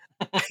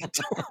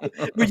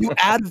 Were you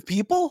out of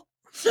people?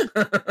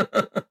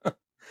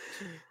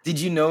 Did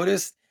you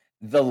notice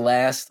the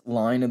last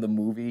line of the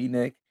movie,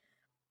 Nick?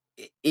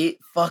 It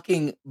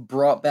fucking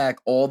brought back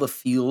all the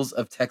feels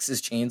of Texas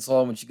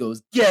Chainsaw when she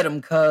goes, "Get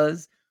him,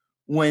 cuz."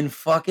 When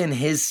fucking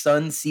his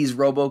son sees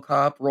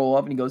Robocop roll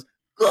up and he goes,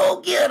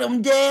 "Go get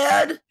him,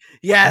 Dad."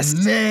 Yes.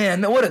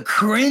 Man, what a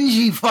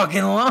cringy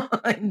fucking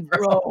line,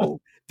 bro.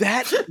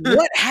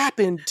 What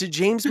happened to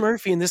James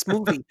Murphy in this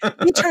movie?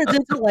 He turns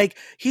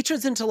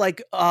into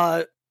like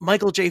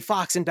Michael J.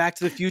 Fox in Back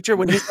to the Future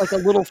when he's like a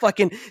little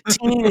fucking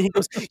teen and he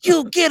goes,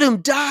 "You get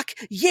him, Doc."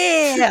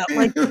 Yeah.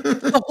 Like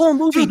the whole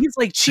movie, he's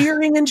like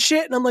cheering and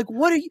shit. And I'm like,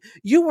 what are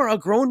you were a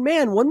grown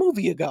man 1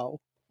 movie ago.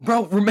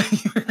 Bro, remember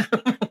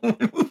 1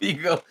 movie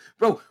ago.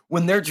 Bro,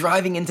 when they're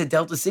driving into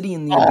Delta City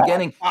in the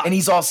beginning and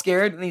he's all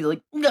scared and he's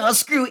like, "No,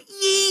 screw it.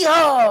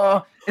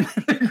 Yeehaw!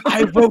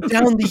 I wrote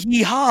down the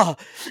yeehaw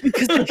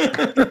because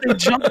they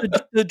jumped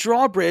the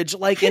drawbridge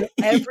like in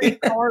every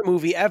car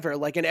movie ever,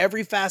 like in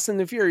every Fast and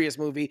the Furious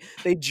movie.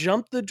 They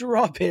jump the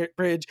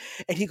drawbridge,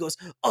 and he goes,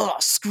 "Oh,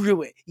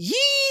 screw it,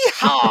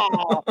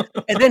 yeehaw!"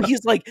 And then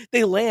he's like,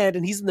 they land,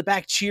 and he's in the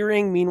back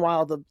cheering.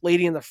 Meanwhile, the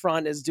lady in the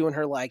front is doing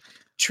her like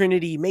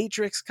Trinity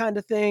Matrix kind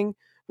of thing,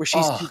 where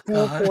she's too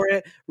cool for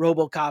it.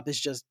 RoboCop is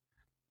just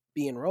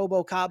being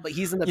RoboCop, but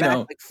he's in the back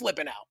like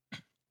flipping out.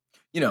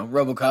 You know,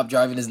 RoboCop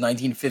driving his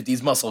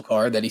 1950s muscle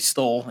car that he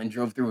stole and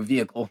drove through a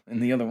vehicle in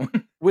the other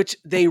one. Which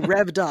they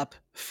revved up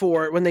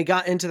for when they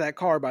got into that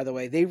car, by the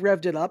way. They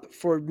revved it up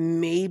for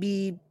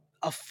maybe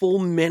a full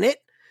minute.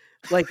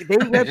 Like they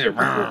revved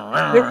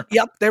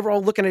it. They were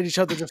all looking at each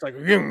other just like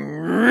ring,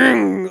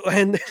 ring,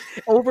 and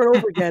over and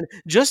over again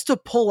just to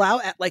pull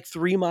out at like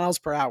 3 miles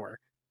per hour.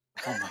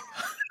 Oh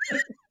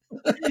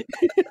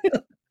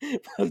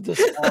my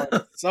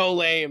God. So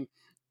lame.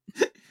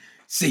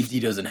 Safety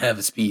doesn't have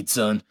a speed,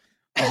 son.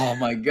 Oh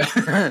my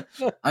God.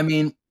 I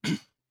mean,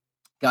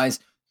 guys,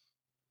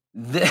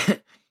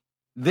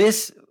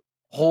 this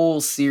whole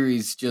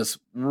series just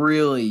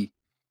really,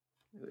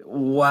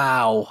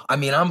 wow. I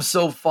mean, I'm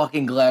so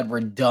fucking glad we're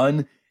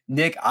done.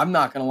 Nick, I'm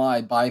not gonna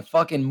lie, by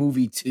fucking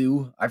movie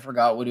 2, I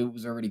forgot what it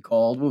was already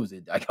called. What was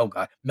it? Oh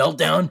God,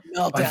 Meltdown?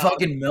 By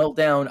fucking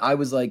Meltdown, I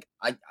was like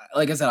I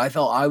said, I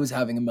felt I was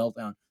having a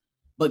meltdown.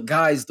 But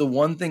guys, the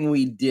one thing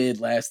we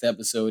did last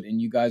episode,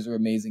 and you guys are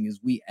amazing,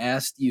 is we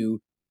asked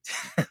you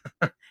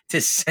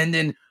to send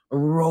in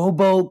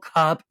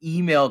RoboCop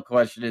email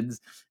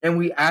questions, and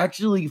we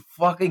actually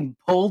fucking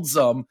pulled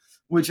some,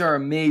 which are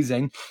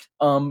amazing.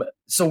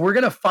 So we're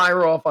gonna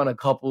fire off on a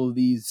couple of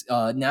these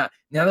now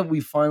that we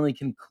finally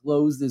can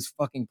close this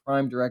fucking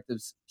Prime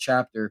Directives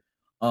chapter.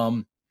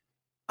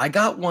 I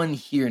got one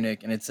here,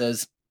 Nick, and it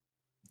says,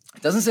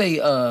 it doesn't say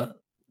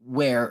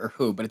where or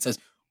who, but it says,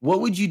 what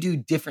would you do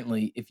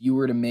differently if you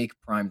were to make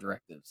Prime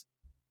Directives?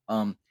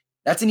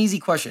 That's an easy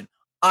question.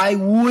 I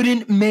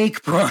wouldn't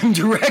make Prime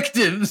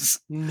Directives.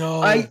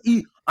 No.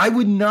 I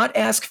would not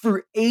ask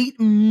for $8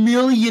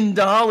 million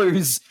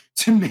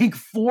to make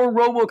 4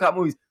 RoboCop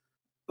movies.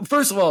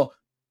 First of all,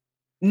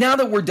 now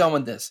that we're done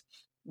with this,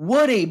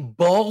 what a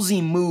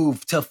ballsy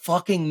move to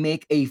fucking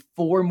make a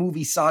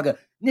 4-movie saga.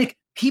 Nick,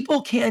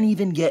 people can't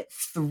even get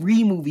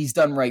 3 movies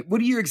done right.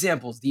 What are your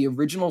examples? The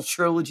original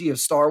trilogy of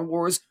Star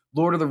Wars,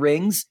 Lord of the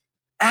Rings.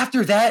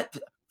 After that,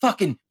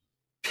 fucking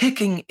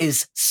picking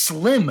is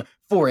slim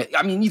for it.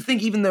 I mean, you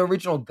think even the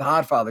original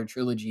Godfather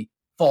trilogy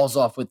falls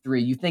off with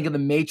 3. You think of the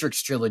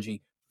Matrix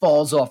trilogy,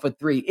 falls off with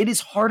 3. It is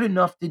hard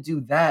enough to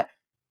do that.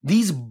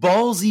 These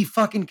ballsy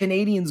fucking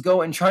Canadians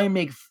go and try and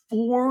make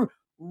 4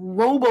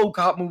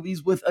 RoboCop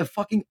movies with a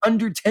fucking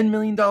under $10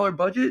 million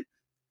budget.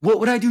 What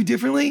would I do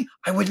differently?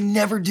 I would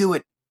never do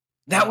it.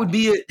 That would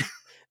be it.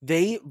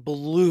 They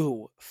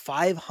blew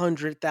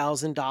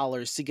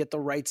 $500,000 to get the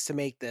rights to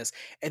make this,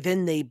 and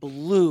then they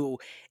blew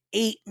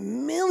 $8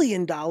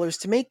 million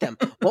to make them.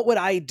 What would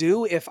I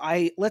do if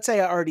let's say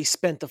I already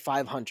spent the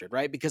 500,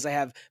 right? Because I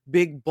have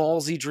big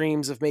ballsy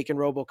dreams of making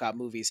RoboCop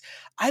movies.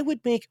 I would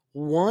make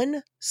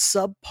one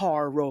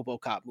subpar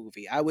RoboCop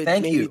movie. I would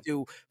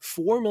do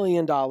 $4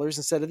 million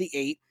instead of the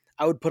 8.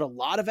 I would put a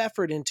lot of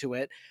effort into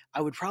it. I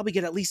would probably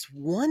get at least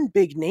one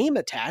big name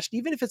attached,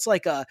 even if it's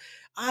like I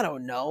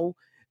don't know,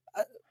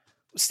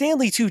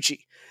 Stanley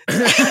Tucci.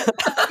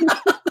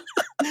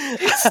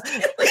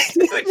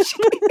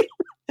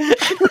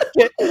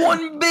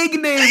 One big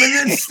name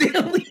and then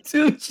Stanley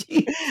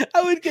Tucci.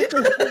 I would get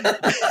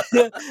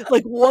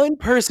like one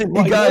person who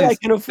I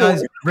can afford.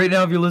 Guys, right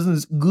now, if you're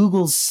listening,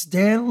 Google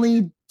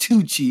Stanley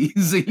Tucci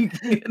so you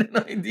can get an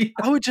idea.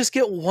 I would just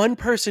get one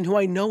person who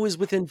I know is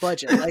within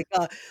budget.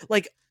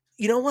 Like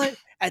you know what?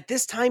 At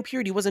this time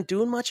period, he wasn't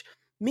doing much.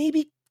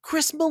 Maybe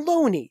Chris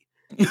Maloney.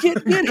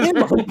 Get him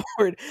on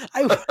board.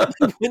 I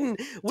wouldn't.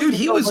 Dude,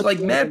 he was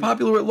like mad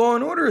popular at Law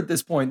and Order at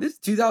this point. This is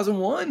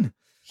 2001.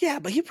 Yeah,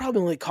 but he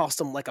probably only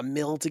cost him like $1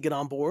 million to get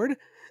on board.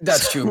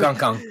 That's true. Gong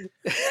Kong.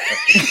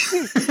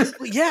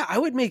 Yeah, I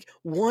would make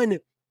one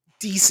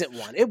decent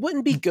one. It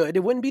wouldn't be good.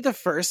 It wouldn't be the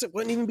first. It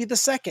wouldn't even be the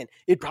second.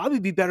 It'd probably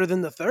be better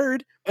than the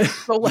third.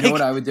 So, you know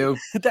what I would do?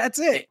 That's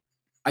it.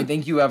 I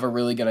think you have a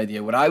really good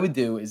idea. What I would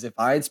do is if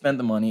I had spent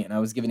the money and I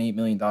was given $8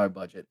 million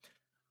budget,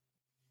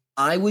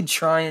 I would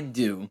try and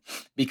do,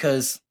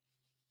 because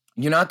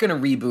you're not going to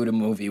reboot a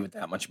movie with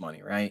that much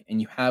money, right?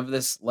 And you have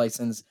this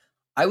license.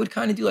 I would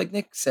kind of do like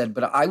Nick said,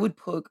 but I would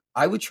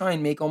try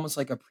and make almost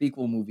like a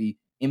prequel movie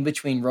in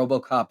between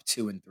RoboCop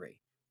 2 and 3.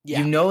 Yeah.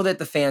 You know that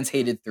the fans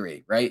hated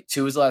 3, right?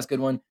 2 was the last good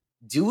one.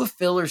 Do a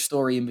filler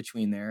story in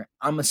between there.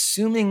 I'm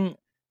assuming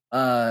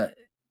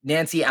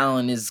Nancy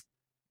Allen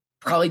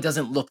probably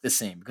doesn't look the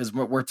same because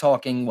we're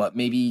talking,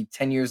 maybe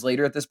 10 years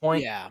later at this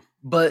point? Yeah.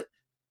 But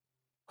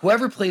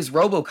whoever plays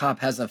RoboCop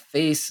has a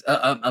face,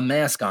 a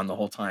mask on the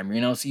whole time,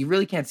 so you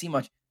really can't see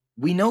much.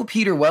 We know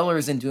Peter Weller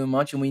isn't doing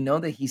much, and we know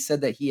that he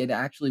said that he had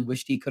actually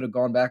wished he could have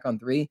gone back on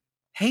 3.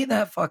 Pay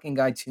that fucking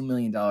guy $2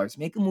 million.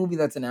 Make a movie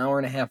that's an hour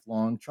and a half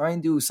long. Try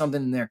and do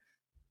something in there.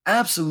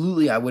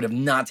 absolutely, I would have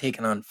not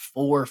taken on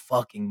 4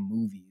 fucking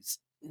movies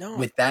No,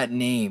 with that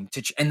name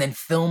and then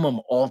film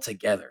them all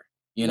together,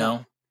 you no.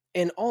 know?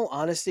 In all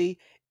honesty,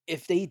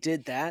 if they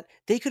did that,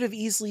 they could have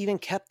easily even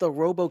kept the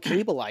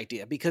Robo-Cable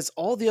idea because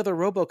all the other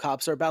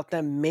Robocops are about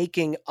them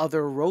making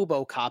other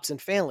Robocops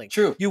and failing.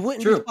 True, You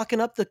wouldn't be true.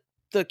 fucking up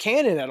the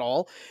canon at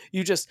all.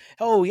 You just,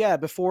 oh yeah,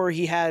 before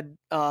he had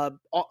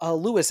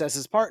Lewis as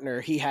his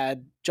partner, he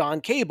had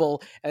John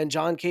Cable, and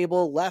John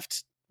Cable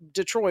left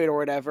Detroit or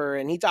whatever,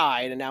 and he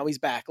died, and now he's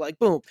back. Like,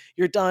 boom,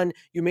 you're done.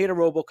 You made a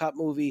Robocop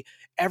movie.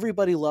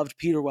 Everybody loved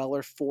Peter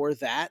Weller for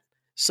that.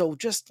 So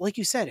just like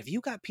you said, if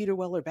you got Peter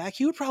Weller back,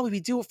 he would probably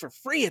do it for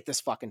free at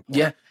this fucking point.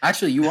 Yeah,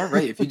 actually, you are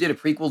right. If you did a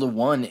prequel to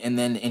 1 and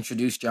then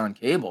introduced John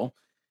Cable,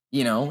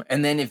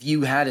 and then if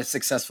you had a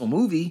successful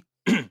movie,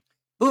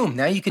 boom,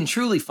 now you can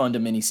truly fund a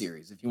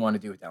miniseries if you want to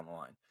do it down the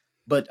line.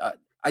 But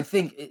I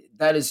think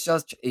that is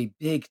just a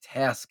big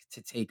task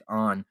to take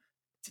on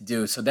to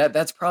do. So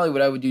that's probably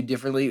what I would do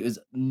differently is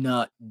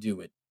not do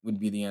it would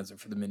be the answer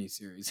for the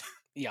miniseries.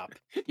 Yup.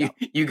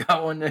 You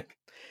got one, Nick?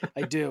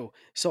 I do.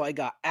 So I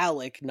got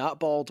Alec, not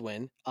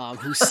Baldwin,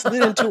 who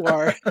slid into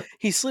our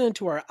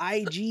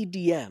IG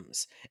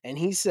DMs, and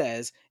he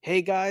says,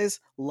 "Hey guys,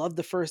 love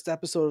the first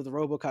episode of the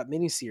RoboCop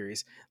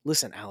miniseries.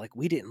 Listen, Alec,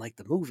 we didn't like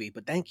the movie,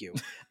 but thank you.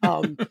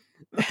 Um,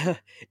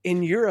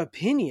 in your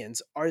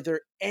opinions, are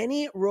there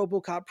any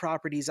RoboCop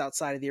properties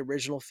outside of the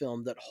original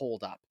film that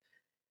hold up?"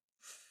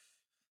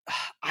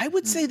 I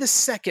would say the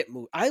second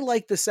movie. I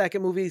like the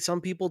second movie.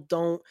 Some people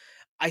don't.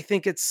 I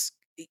think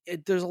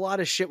there's a lot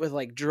of shit with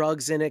like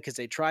drugs in it because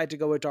they tried to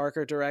go a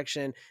darker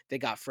direction. They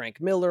got Frank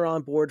Miller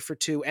on board for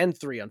 2 and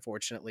 3,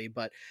 unfortunately.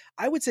 But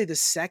I would say the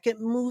second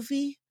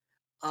movie,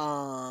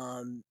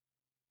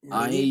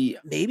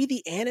 maybe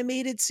the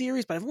animated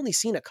series, but I've only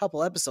seen a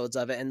couple episodes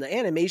of it, and the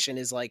animation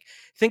is like,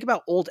 think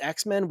about old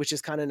X-Men, which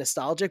is kind of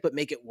nostalgic, but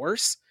make it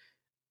worse.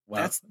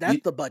 Wow.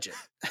 That's the budget.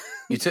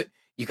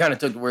 You kind of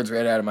took the words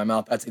right out of my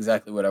mouth. That's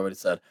exactly what I would have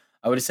said.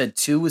 I would have said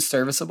 2 was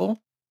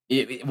serviceable.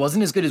 It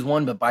wasn't as good as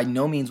 1, but by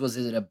no means was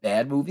it a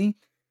bad movie.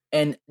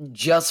 And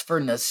just for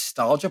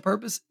nostalgia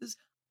purposes,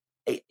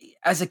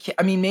 as a kid,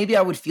 I mean, maybe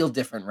I would feel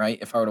different, right,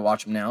 if I were to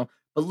watch them now.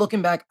 But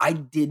looking back, I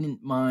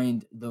didn't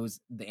mind the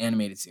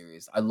animated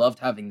series. I loved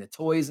having the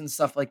toys and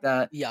stuff like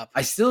that. Yep.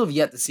 I still have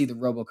yet to see the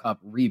RoboCop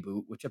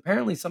reboot, which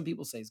apparently some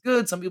people say is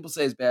good, some people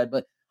say is bad.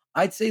 But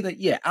I'd say that,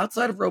 yeah,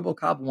 outside of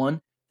RoboCop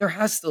 1, there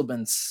has still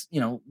been,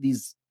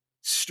 these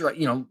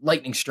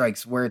lightning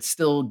strikes where it's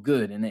still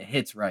good and it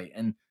hits right.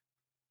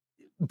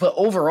 But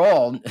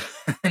overall,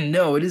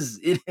 no,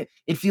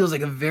 it feels like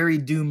a very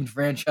doomed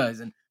franchise,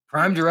 and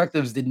Prime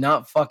Directives did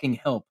not fucking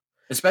help,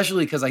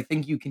 especially because I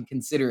think you can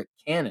consider it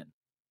canon.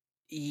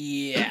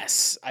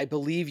 Yes, I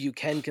believe you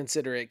can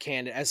consider it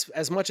canon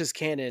as much as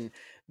canon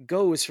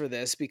goes for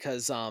this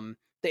because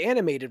the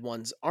animated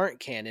ones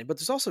aren't canon, but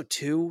there's also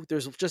 2.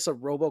 There's just a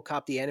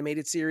RoboCop the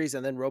animated series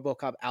and then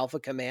RoboCop Alpha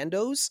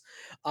Commandos.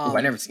 Oh,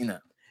 I never seen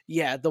that.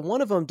 Yeah, the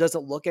one of them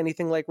doesn't look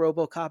anything like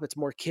RoboCop. It's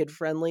more kid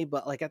friendly,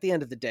 but like at the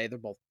end of the day, they're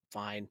both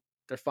fine.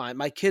 They're fine.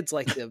 My kids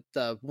like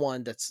the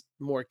one that's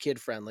more kid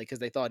friendly because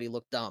they thought he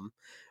looked dumb.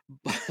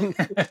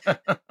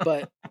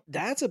 But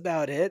that's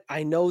about it.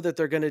 I know that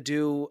they're going to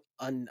do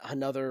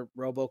another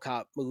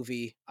RoboCop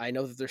movie. I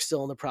know that they're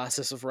still in the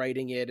process of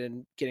writing it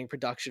and getting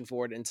production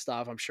for it and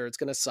stuff. I'm sure it's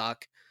going to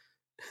suck.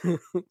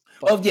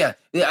 Oh yeah,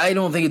 I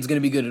don't think it's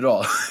going to be good at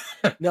all.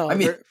 No, I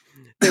mean,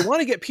 they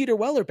want to get Peter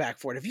Weller back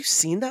for it. Have you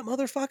seen that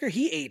motherfucker?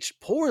 He aged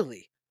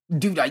poorly.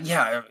 dude,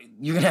 yeah,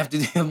 you're gonna have to.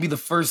 He'll be the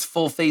first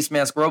full face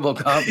mask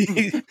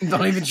RoboCop.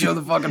 Don't even show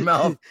the fucking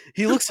mouth.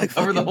 He looks like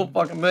cover the whole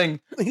fucking thing.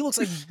 He looks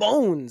like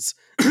Bones.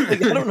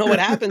 Like, I don't know what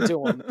happened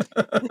to him.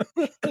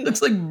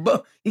 Looks like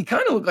he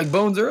kind of looked like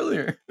Bones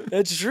earlier.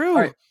 It's true.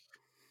 All right.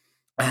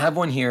 I have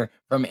one here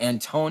from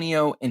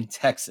Antonio in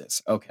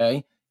Texas.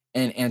 Okay,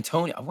 and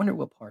Antonio, I wonder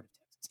what part of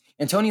Texas.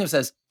 Antonio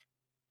says,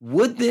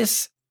 "Would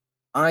this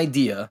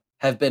idea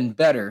have been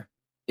better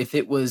if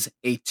it was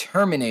a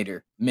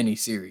Terminator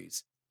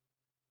miniseries?"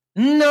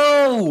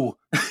 No,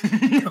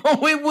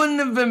 no, it wouldn't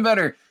have been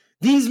better.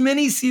 These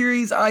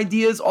miniseries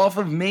ideas off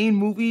of main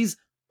movies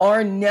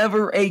are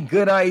never a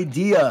good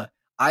idea.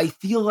 I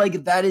feel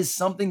like that is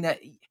something that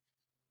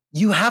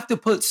you have to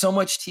put so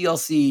much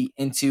TLC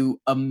into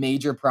a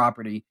major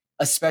property,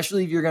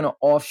 especially if you're going to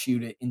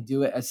offshoot it and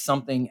do it as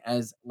something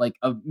as like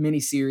a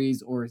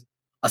miniseries or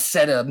a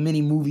set of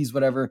mini movies,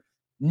 whatever.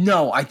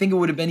 No, I think it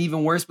would have been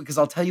even worse because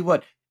I'll tell you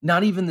what,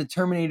 not even the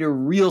Terminator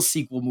real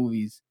sequel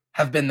movies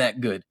have been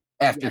that good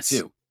after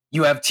 2.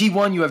 You have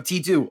T1, you have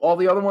T2. All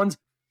the other ones,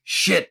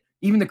 shit.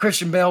 Even the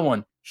Christian Bale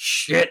one,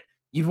 shit.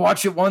 You'd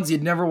watch it once,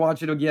 you'd never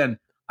watch it again.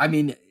 I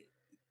mean,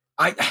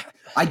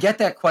 I get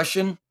that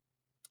question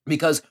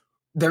because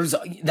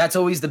that's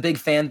always the big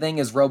fan thing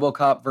is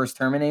RoboCop versus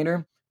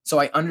Terminator. So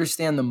I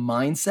understand the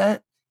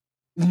mindset.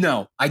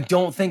 No, I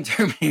don't think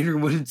Terminator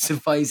would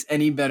suffice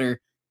any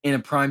better in a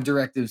Prime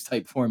Directives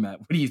type format.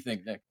 What do you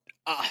think, Nick?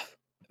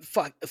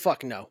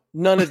 Fuck no.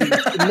 None of these.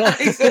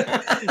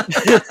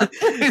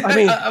 I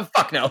mean,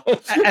 fuck no.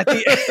 at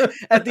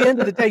the end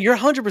of the day, you're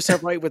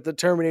 100% right with the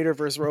Terminator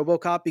versus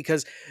RoboCop,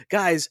 because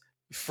guys,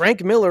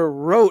 Frank Miller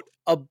wrote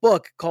a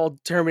book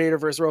called Terminator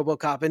versus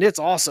RoboCop, and it's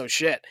also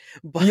shit.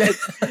 But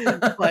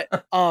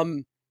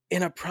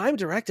in a prime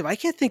directive, I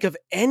can't think of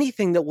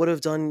anything that would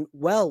have done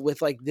well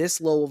with like this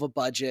low of a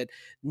budget,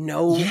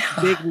 no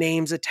big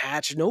names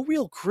attached, no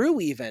real crew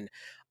even.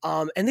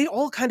 And they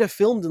all kind of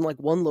filmed in like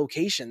one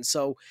location.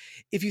 So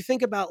if you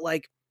think about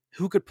like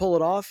who could pull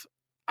it off,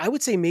 I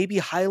would say maybe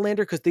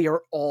Highlander, because they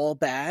are all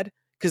bad.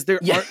 Because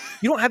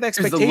you don't have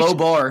expectations. It's the low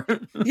bar.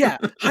 Yeah,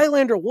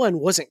 Highlander 1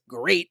 wasn't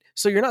great,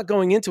 so you're not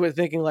going into it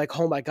thinking like,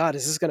 oh my god,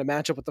 is this going to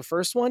match up with the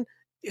first one?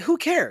 Who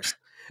cares?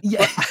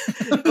 Yeah.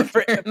 But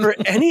for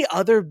any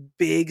other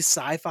big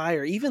sci-fi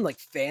or even like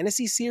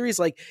fantasy series,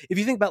 like if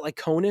you think about like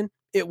Conan,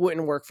 it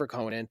wouldn't work for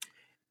Conan.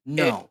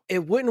 No,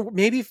 it wouldn't.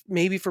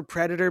 Maybe for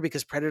Predator,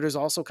 because Predator's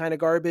also kind of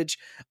garbage.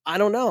 I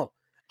don't know.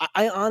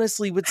 I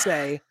honestly would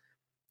say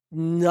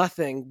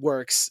nothing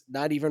works,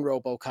 not even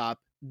RoboCop.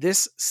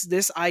 This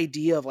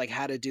idea of like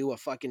how to do a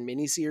fucking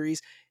miniseries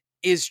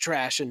is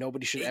trash, and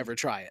nobody should ever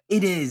try it.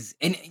 It is.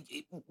 And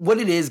what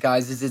it is,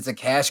 guys, is it's a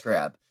cash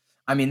grab.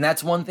 I mean,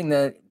 that's one thing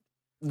that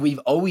we've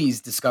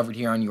always discovered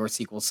here on Your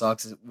Sequel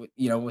Sucks,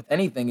 with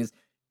anything, is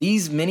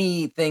these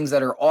mini things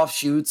that are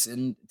offshoots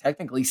and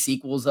technically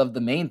sequels of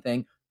the main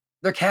thing,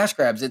 they're cash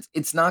grabs.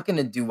 It's not going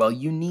to do well.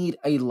 You need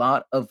a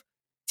lot of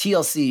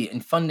TLC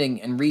and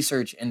funding and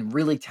research and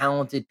really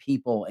talented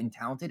people and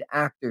talented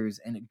actors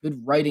and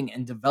good writing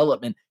and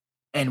development.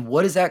 And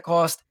what does that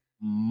cost?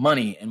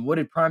 Money. And what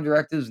did Prime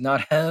Directives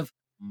not have?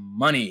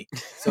 Money.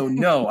 So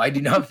no, I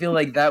do not feel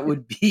like that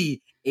would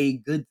be a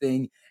good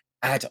thing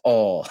at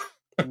all.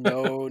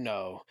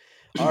 No.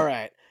 All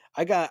right.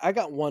 I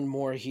got one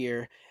more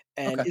here,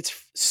 and it's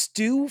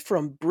Stu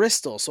from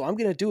Bristol. So I'm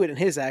going to do it in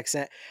his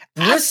accent.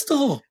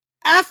 Bristol.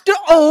 After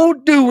all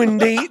doing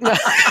the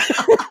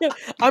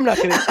I'm not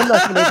gonna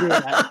do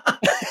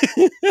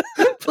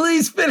that.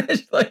 Please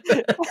finish like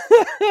that.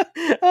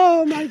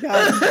 Oh my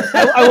god.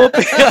 I won't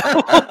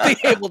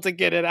be able to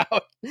get it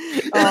out.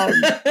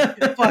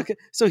 Fuck.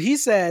 So he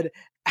said,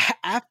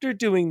 after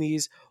doing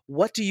these,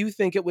 what do you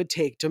think it would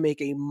take to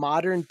make a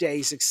modern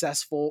day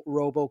successful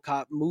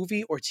RoboCop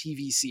movie or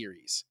TV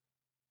series?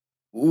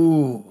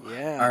 Ooh.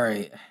 Yeah. All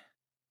right.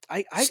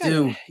 I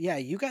Stu.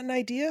 You got an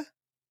idea?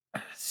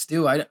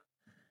 Stu,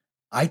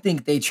 I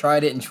think they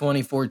tried it in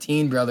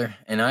 2014, brother,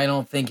 and I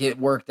don't think it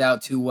worked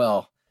out too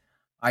well.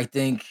 I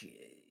think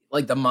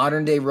like the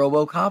modern day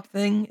RoboCop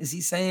thing, is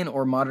he saying,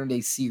 or modern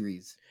day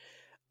series?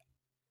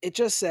 It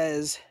just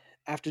says,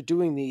 after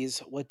doing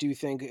these, what do you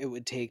think it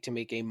would take to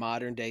make a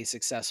modern day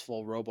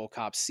successful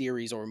RoboCop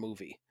series or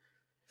movie?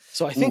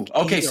 So I think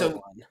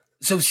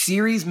so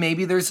series,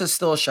 maybe there's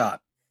still a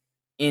shot.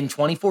 In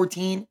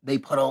 2014, they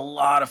put a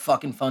lot of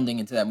fucking funding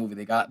into that movie.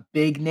 They got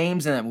big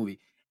names in that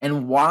movie.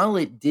 And while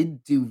it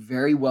did do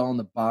very well in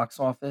the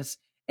box office,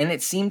 and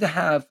it seemed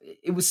to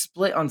it was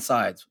split on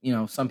sides.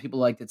 Some people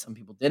liked it, some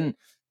people didn't.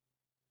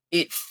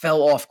 It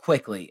fell off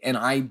quickly. And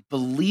I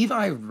believe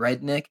I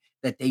read, Nick,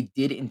 that they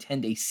did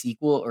intend a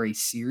sequel or a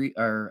series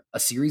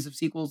of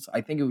sequels.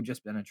 I think it would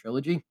just been a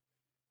trilogy.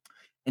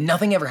 And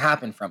nothing ever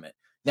happened from it.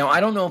 Now, I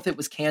don't know if it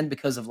was canned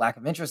because of lack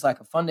of interest, lack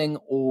of funding,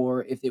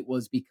 or if it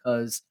was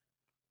because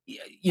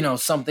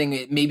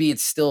something, maybe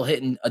it's still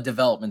hitting a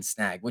development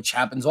snag, which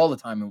happens all the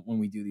time when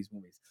we do these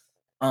movies.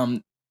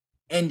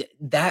 And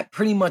that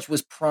pretty much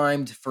was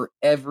primed for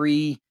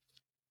every,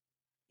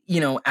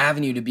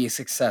 avenue to be a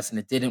success, and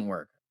it didn't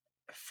work.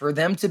 For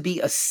them to be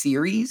a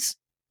series,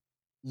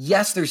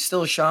 yes, there's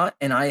still a shot,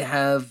 and I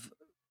have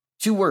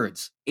 2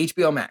 words: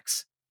 HBO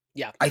Max.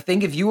 Yeah. I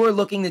think if you are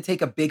looking to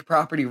take a big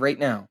property right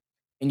now,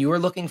 and you are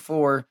looking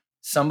for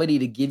somebody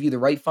to give you the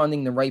right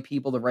funding, the right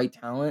people, the right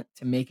talent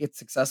to make it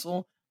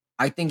successful,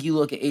 I think you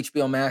look at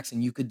HBO Max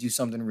and you could do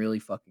something really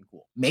fucking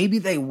cool. Maybe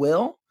they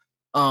will.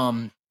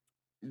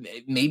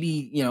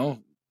 Maybe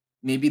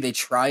they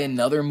try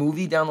another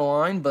movie down the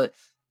line, but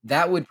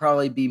that would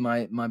probably be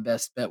my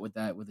best bet with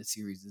a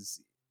series,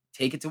 is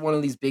take it to one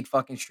of these big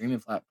fucking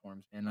streaming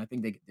platforms, man. I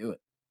think they could do it.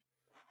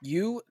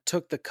 You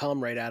took the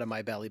cum right out of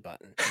my belly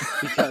button,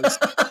 because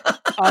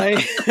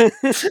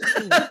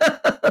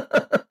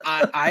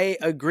I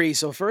agree.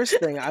 So first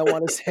thing I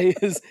want to say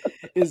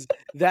is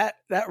that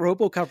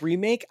RoboCop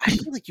remake, I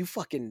feel like you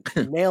fucking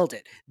nailed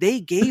it. They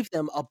gave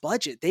them a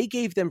budget. They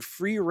gave them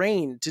free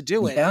reign to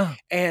do it. Yeah.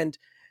 And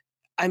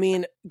I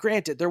mean,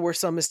 granted, there were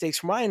some mistakes.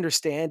 From what I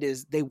understand,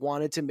 is they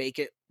wanted to make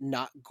it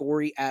not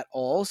gory at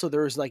all. So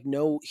there's like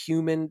no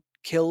human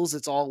kills.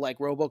 It's all like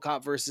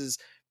RoboCop versus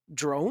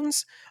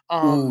drones.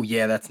 Oh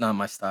yeah, that's not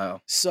my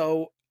style.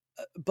 So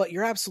but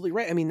you're absolutely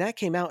right. I mean, that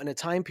came out in a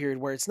time period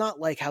where it's not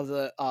like how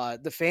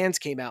the fans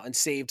came out and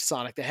saved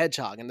Sonic the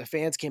Hedgehog, and the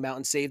fans came out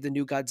and saved the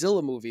new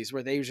Godzilla movies,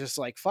 where they were just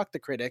like, fuck the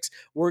critics,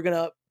 we're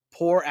gonna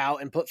pour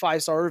out and put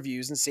 5-star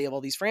reviews and save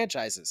all these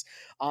franchises.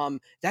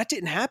 That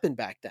didn't happen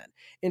back then.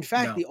 In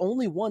fact, No. the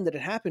only one that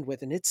it happened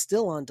with, and it's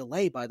still on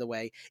delay, by the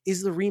way,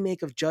 is the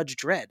remake of Judge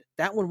Dredd.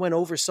 That one went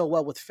over so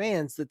well with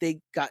fans that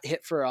they got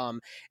hit for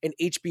an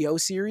HBO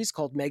series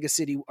called Mega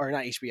City, or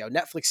not HBO,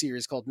 Netflix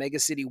series called Mega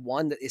City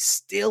 1 that is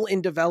still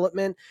in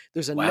development.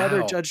 There's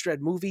another Wow. Judge Dredd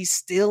movie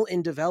still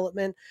in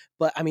development,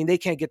 but I mean, they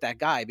can't get that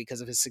guy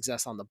because of his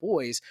success on The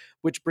Boys,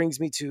 which brings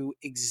me to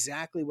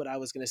exactly what I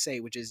was going to say,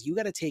 which is you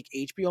got to take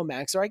HBO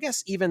Max, or I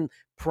guess even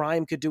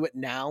Prime could do it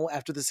now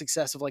after the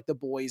success of like The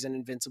Boys and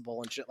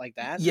Invincible and shit like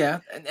that. Yeah,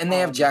 and they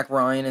have Jack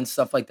Ryan and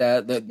stuff like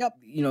that. That Yep.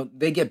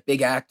 they get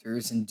big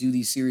actors and do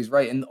these series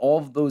right, and all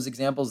of those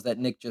examples that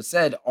Nick just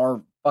said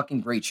are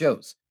fucking great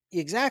shows.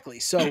 Exactly.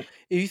 So if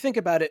you think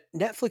about it,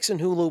 Netflix and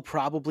Hulu,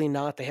 probably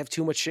not. They have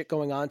too much shit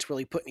going on to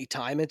really put any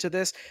time into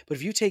this. But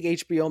if you take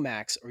HBO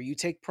Max or you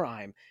take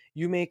Prime,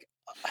 you make,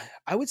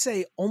 I would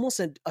say,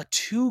 almost a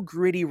too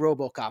gritty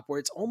Robocop, where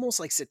it's almost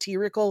like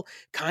satirical,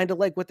 kind of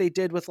like what they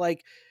did with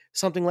like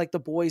something like The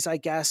Boys, I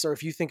guess. Or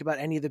if you think about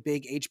any of the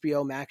big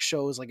HBO Max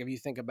shows, like if you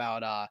think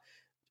about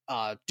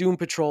Doom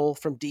Patrol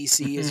from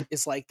DC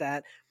is like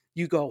that.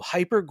 You go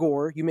hyper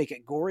gore, you make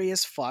it gory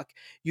as fuck,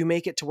 you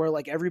make it to where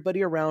like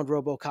everybody around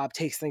Robocop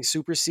takes things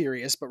super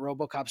serious, but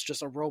Robocop's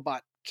just a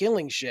robot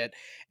killing shit.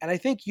 And I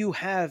think you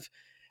have,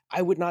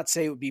 I would not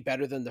say it would be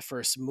better than the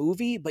first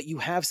movie, but you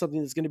have something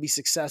that's going to be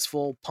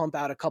successful, pump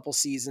out a couple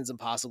seasons and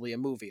possibly a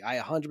movie. I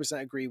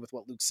 100% agree with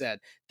what Luke said.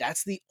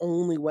 That's the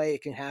only way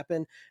it can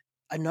happen.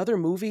 Another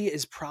movie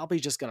is probably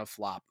just going to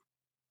flop.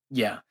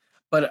 Yeah,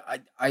 but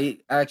I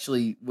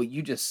actually, what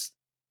you just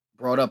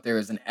brought up there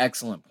is an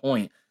excellent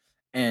point,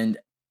 and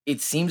it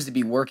seems to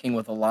be working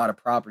with a lot of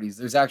properties.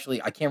 There's actually,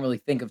 I can't really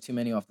think of too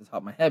many off the top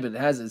of my head, but it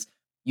has is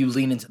you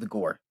lean into the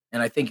gore,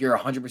 and I think you're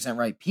 100%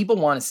 right. People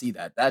want to see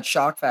that. That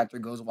shock factor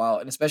goes wild,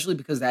 and especially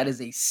because that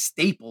is a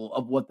staple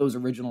of what those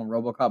original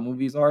RoboCop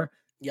movies are.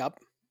 Yep.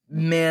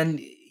 Man,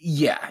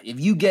 yeah, if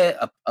you get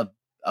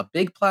a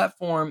big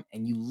platform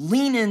and you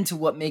lean into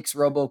what makes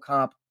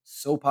RoboCop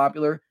so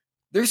popular,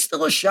 there's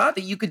still a shot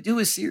that you could do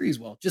a series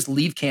well. Just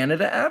leave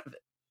Canada out of it.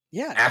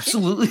 Yeah.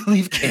 Absolutely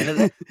leave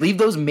Canada. Leave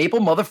those maple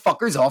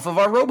motherfuckers off of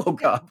our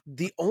RoboCop.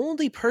 The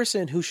only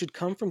person who should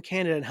come from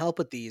Canada and help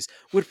with these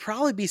would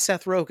probably be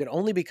Seth Rogen,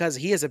 only because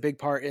he has a big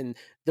part in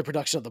the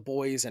production of The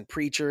Boys and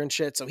Preacher and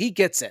shit, so he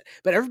gets it.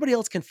 But everybody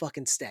else can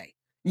fucking stay.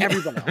 Yeah.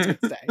 Everyone else can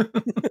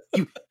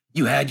stay.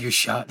 You had your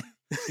shot.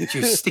 Get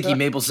your sticky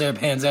maple syrup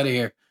hands out of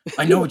here.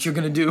 I know what you're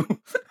gonna do.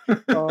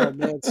 Oh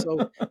man,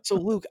 so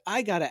Luke,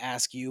 I gotta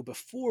ask you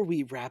before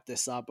we wrap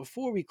this up,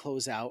 before we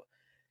close out,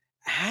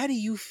 how do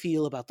you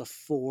feel about the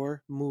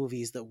 4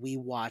 movies that we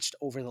watched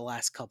over the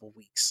last couple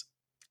weeks?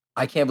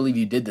 I can't believe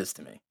you did this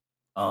to me.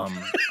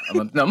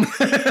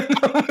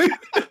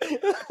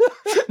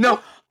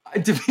 No,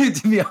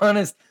 to be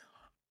honest,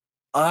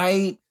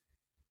 I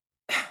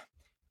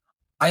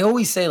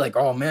always say like,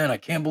 oh man, I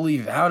can't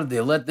believe, how did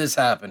they let this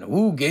happen?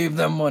 Who gave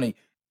them money?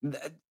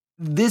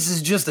 This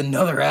is just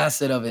another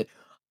asset of it.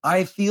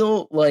 I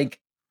feel like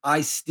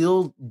I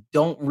still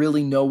don't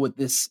really know what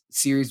this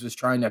series was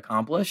trying to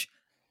accomplish.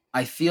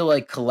 I feel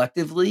like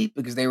collectively,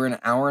 because they were an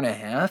hour and a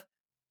half,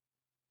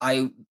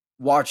 I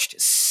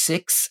watched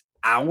 6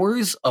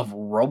 hours of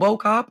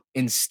RoboCop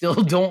and still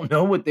don't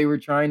know what they were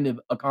trying to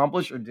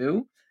accomplish or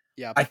do.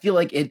 Yeah. I feel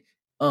like it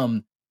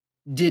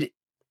did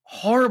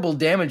horrible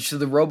damage to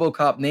the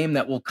RoboCop name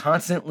that will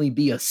constantly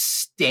be a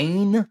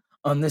stain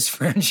on this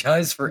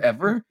franchise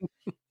forever.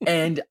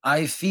 And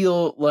I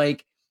feel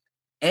like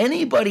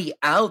anybody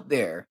out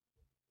there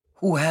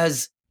who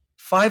has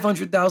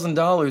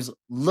 $500,000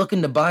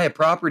 looking to buy a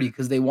property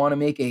because they want to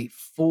make a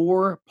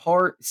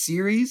 4-part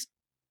series,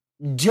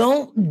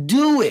 don't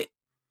do it.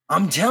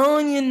 I'm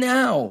telling you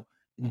now,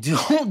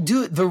 don't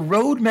do it. The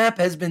roadmap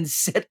has been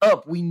set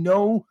up. We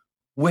know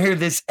where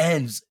this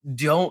ends.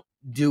 Don't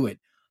do it.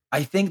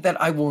 I think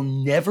that I will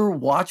never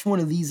watch one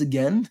of these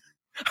again.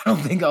 I don't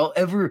think I'll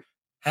ever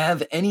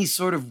have any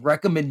sort of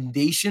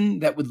recommendation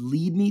that would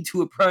lead me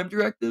to a Prime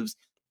Directives.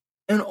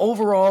 And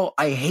overall,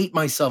 I hate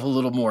myself a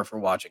little more for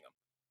watching them.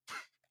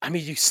 I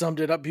mean, you summed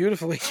it up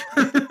beautifully.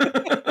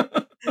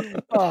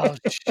 Oh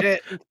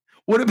shit.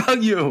 What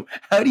about you?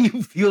 How do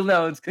you feel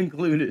now it's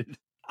concluded?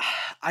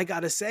 I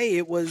gotta say,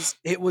 it was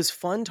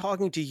fun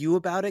talking to you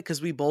about it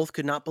because we both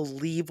could not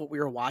believe what we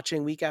were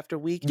watching week after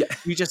week. Yeah.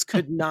 We just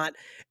could not.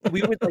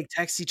 We would like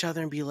text each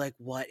other and be like,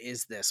 "What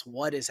is this?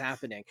 What is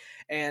happening?"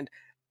 And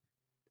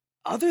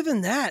other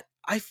than that,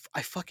 I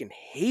fucking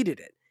hated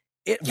it.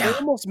 It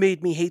almost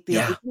made me hate the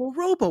original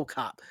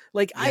RoboCop.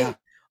 Like I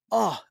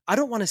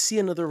don't want to see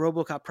another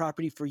RoboCop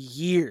property for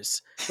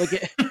years. Like,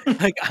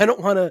 like I don't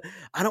want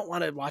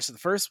to watch the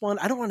first one.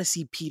 I don't want to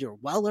see Peter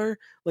Weller.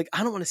 Like,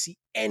 I don't want to see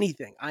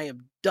anything. I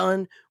am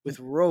done with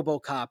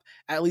RoboCop,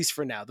 at least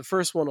for now. The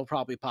first one will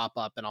probably pop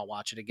up and I'll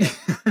watch it again.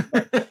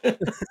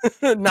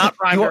 Not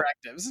Prime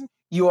Directives.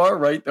 You are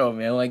right though,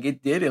 man. Like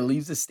it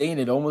leaves a stain.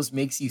 It almost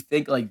makes you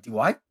think like, do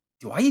I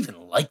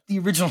even like the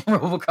original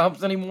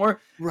RoboCops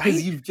anymore? Right.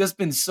 Because you've just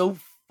been so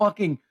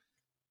fucking,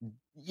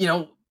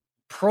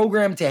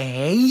 programmed to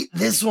hate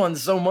this one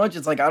so much.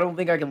 It's like I don't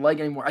think I can like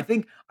it anymore. I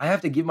think I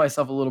have to give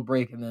myself a little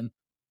break, and then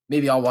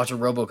maybe I'll watch a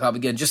RoboCop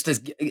again just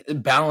to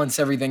balance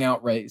everything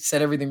out right,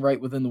 set everything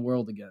right within the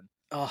world again.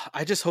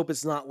 I just hope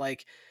it's not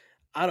like,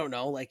 I don't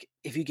know, like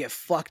if you get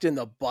fucked in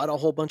the butt a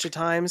whole bunch of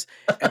times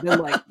and then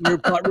like your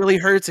butt really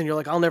hurts and you're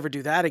like, I'll never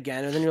do that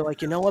again. And then you're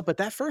like, you know what? But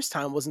that first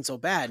time wasn't so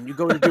bad. And you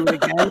go to do it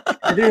again.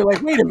 And then you're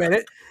like, wait a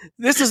minute,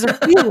 this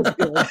doesn't feel as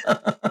good.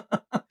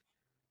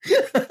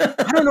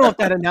 I don't know if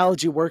that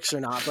analogy works or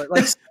not, but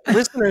like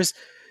listeners,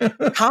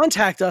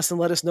 contact us and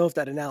let us know if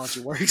that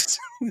analogy works.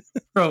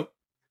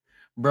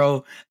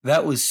 Bro,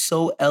 that was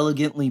so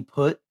elegantly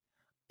put.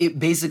 It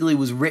basically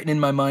was written in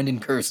my mind in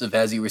cursive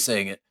as you were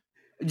saying it.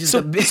 Just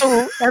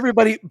so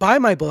everybody, buy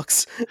my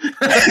books.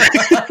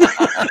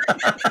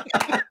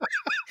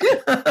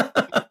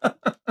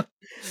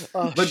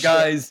 But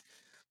guys,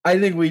 I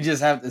think we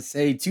just have to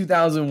say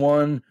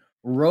 2001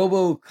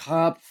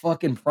 RoboCop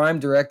fucking Prime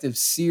Directive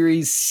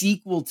series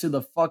sequel to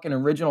the fucking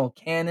original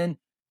canon.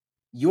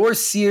 Your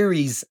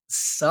series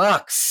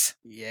sucks.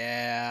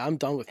 Yeah, I'm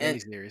done with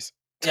miniseries.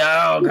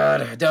 Oh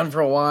god, done for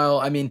a while.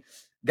 I mean,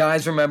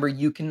 guys, remember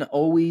you can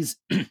always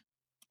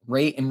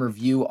rate and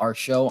review our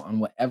show on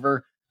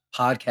whatever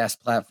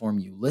podcast platform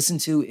you listen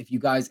to. If you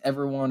guys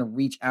ever want to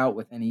reach out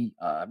with any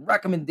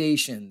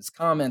recommendations,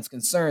 comments,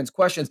 concerns,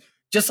 questions,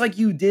 just like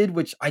you did,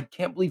 which I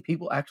can't believe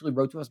people actually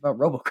wrote to us about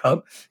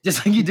RoboCop,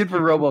 just like you did for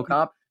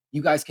RoboCop,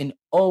 you guys can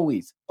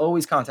always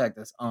contact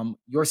us.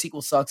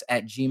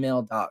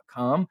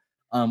 yoursequelsucks@gmail.com.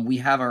 We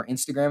have our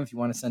Instagram if you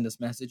want to send us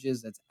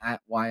messages. That's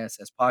at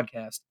YSS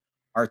Podcast.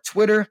 Our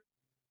Twitter,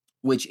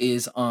 which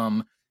is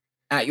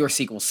at Your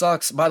Sequel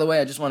Sucks. By the way,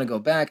 I just want to go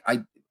back.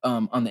 I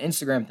on the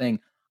Instagram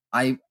thing,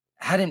 I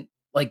hadn't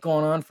like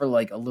gone on for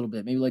like a little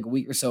bit, maybe like a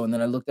week or so, and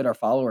then I looked at our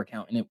follower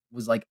count and it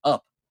was like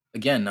up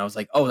again. And I was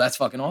like, oh, that's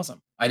fucking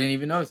awesome. I didn't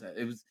even notice that.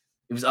 It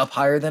was up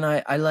higher than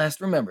I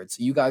last remembered.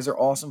 So you guys are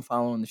awesome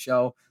following the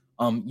show.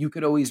 You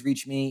could always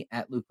reach me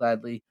at Luke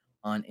Gladley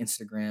on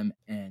Instagram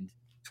and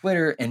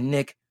Twitter. And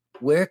Nick,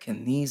 where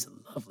can these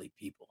lovely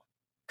people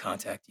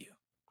contact you?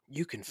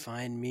 You can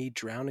find me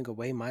drowning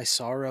away my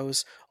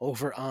sorrows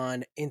over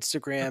on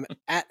Instagram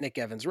at Nick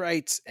Evans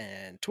Writes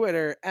and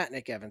Twitter at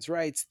Nick Evans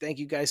Writes. Thank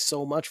you guys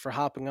so much for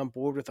hopping on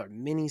board with our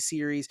mini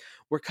series.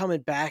 We're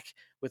coming back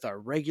with our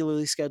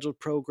regularly scheduled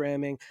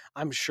programming.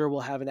 I'm sure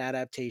we'll have an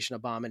adaptation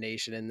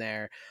abomination in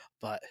there.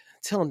 But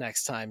till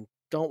next time,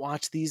 don't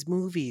watch these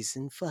movies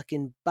and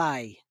fucking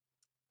bye.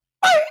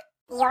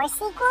 Your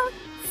sequel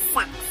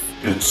sucks.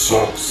 It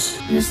sucks.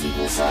 Your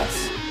sequel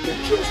sucks. It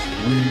just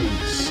really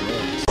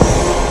sucks.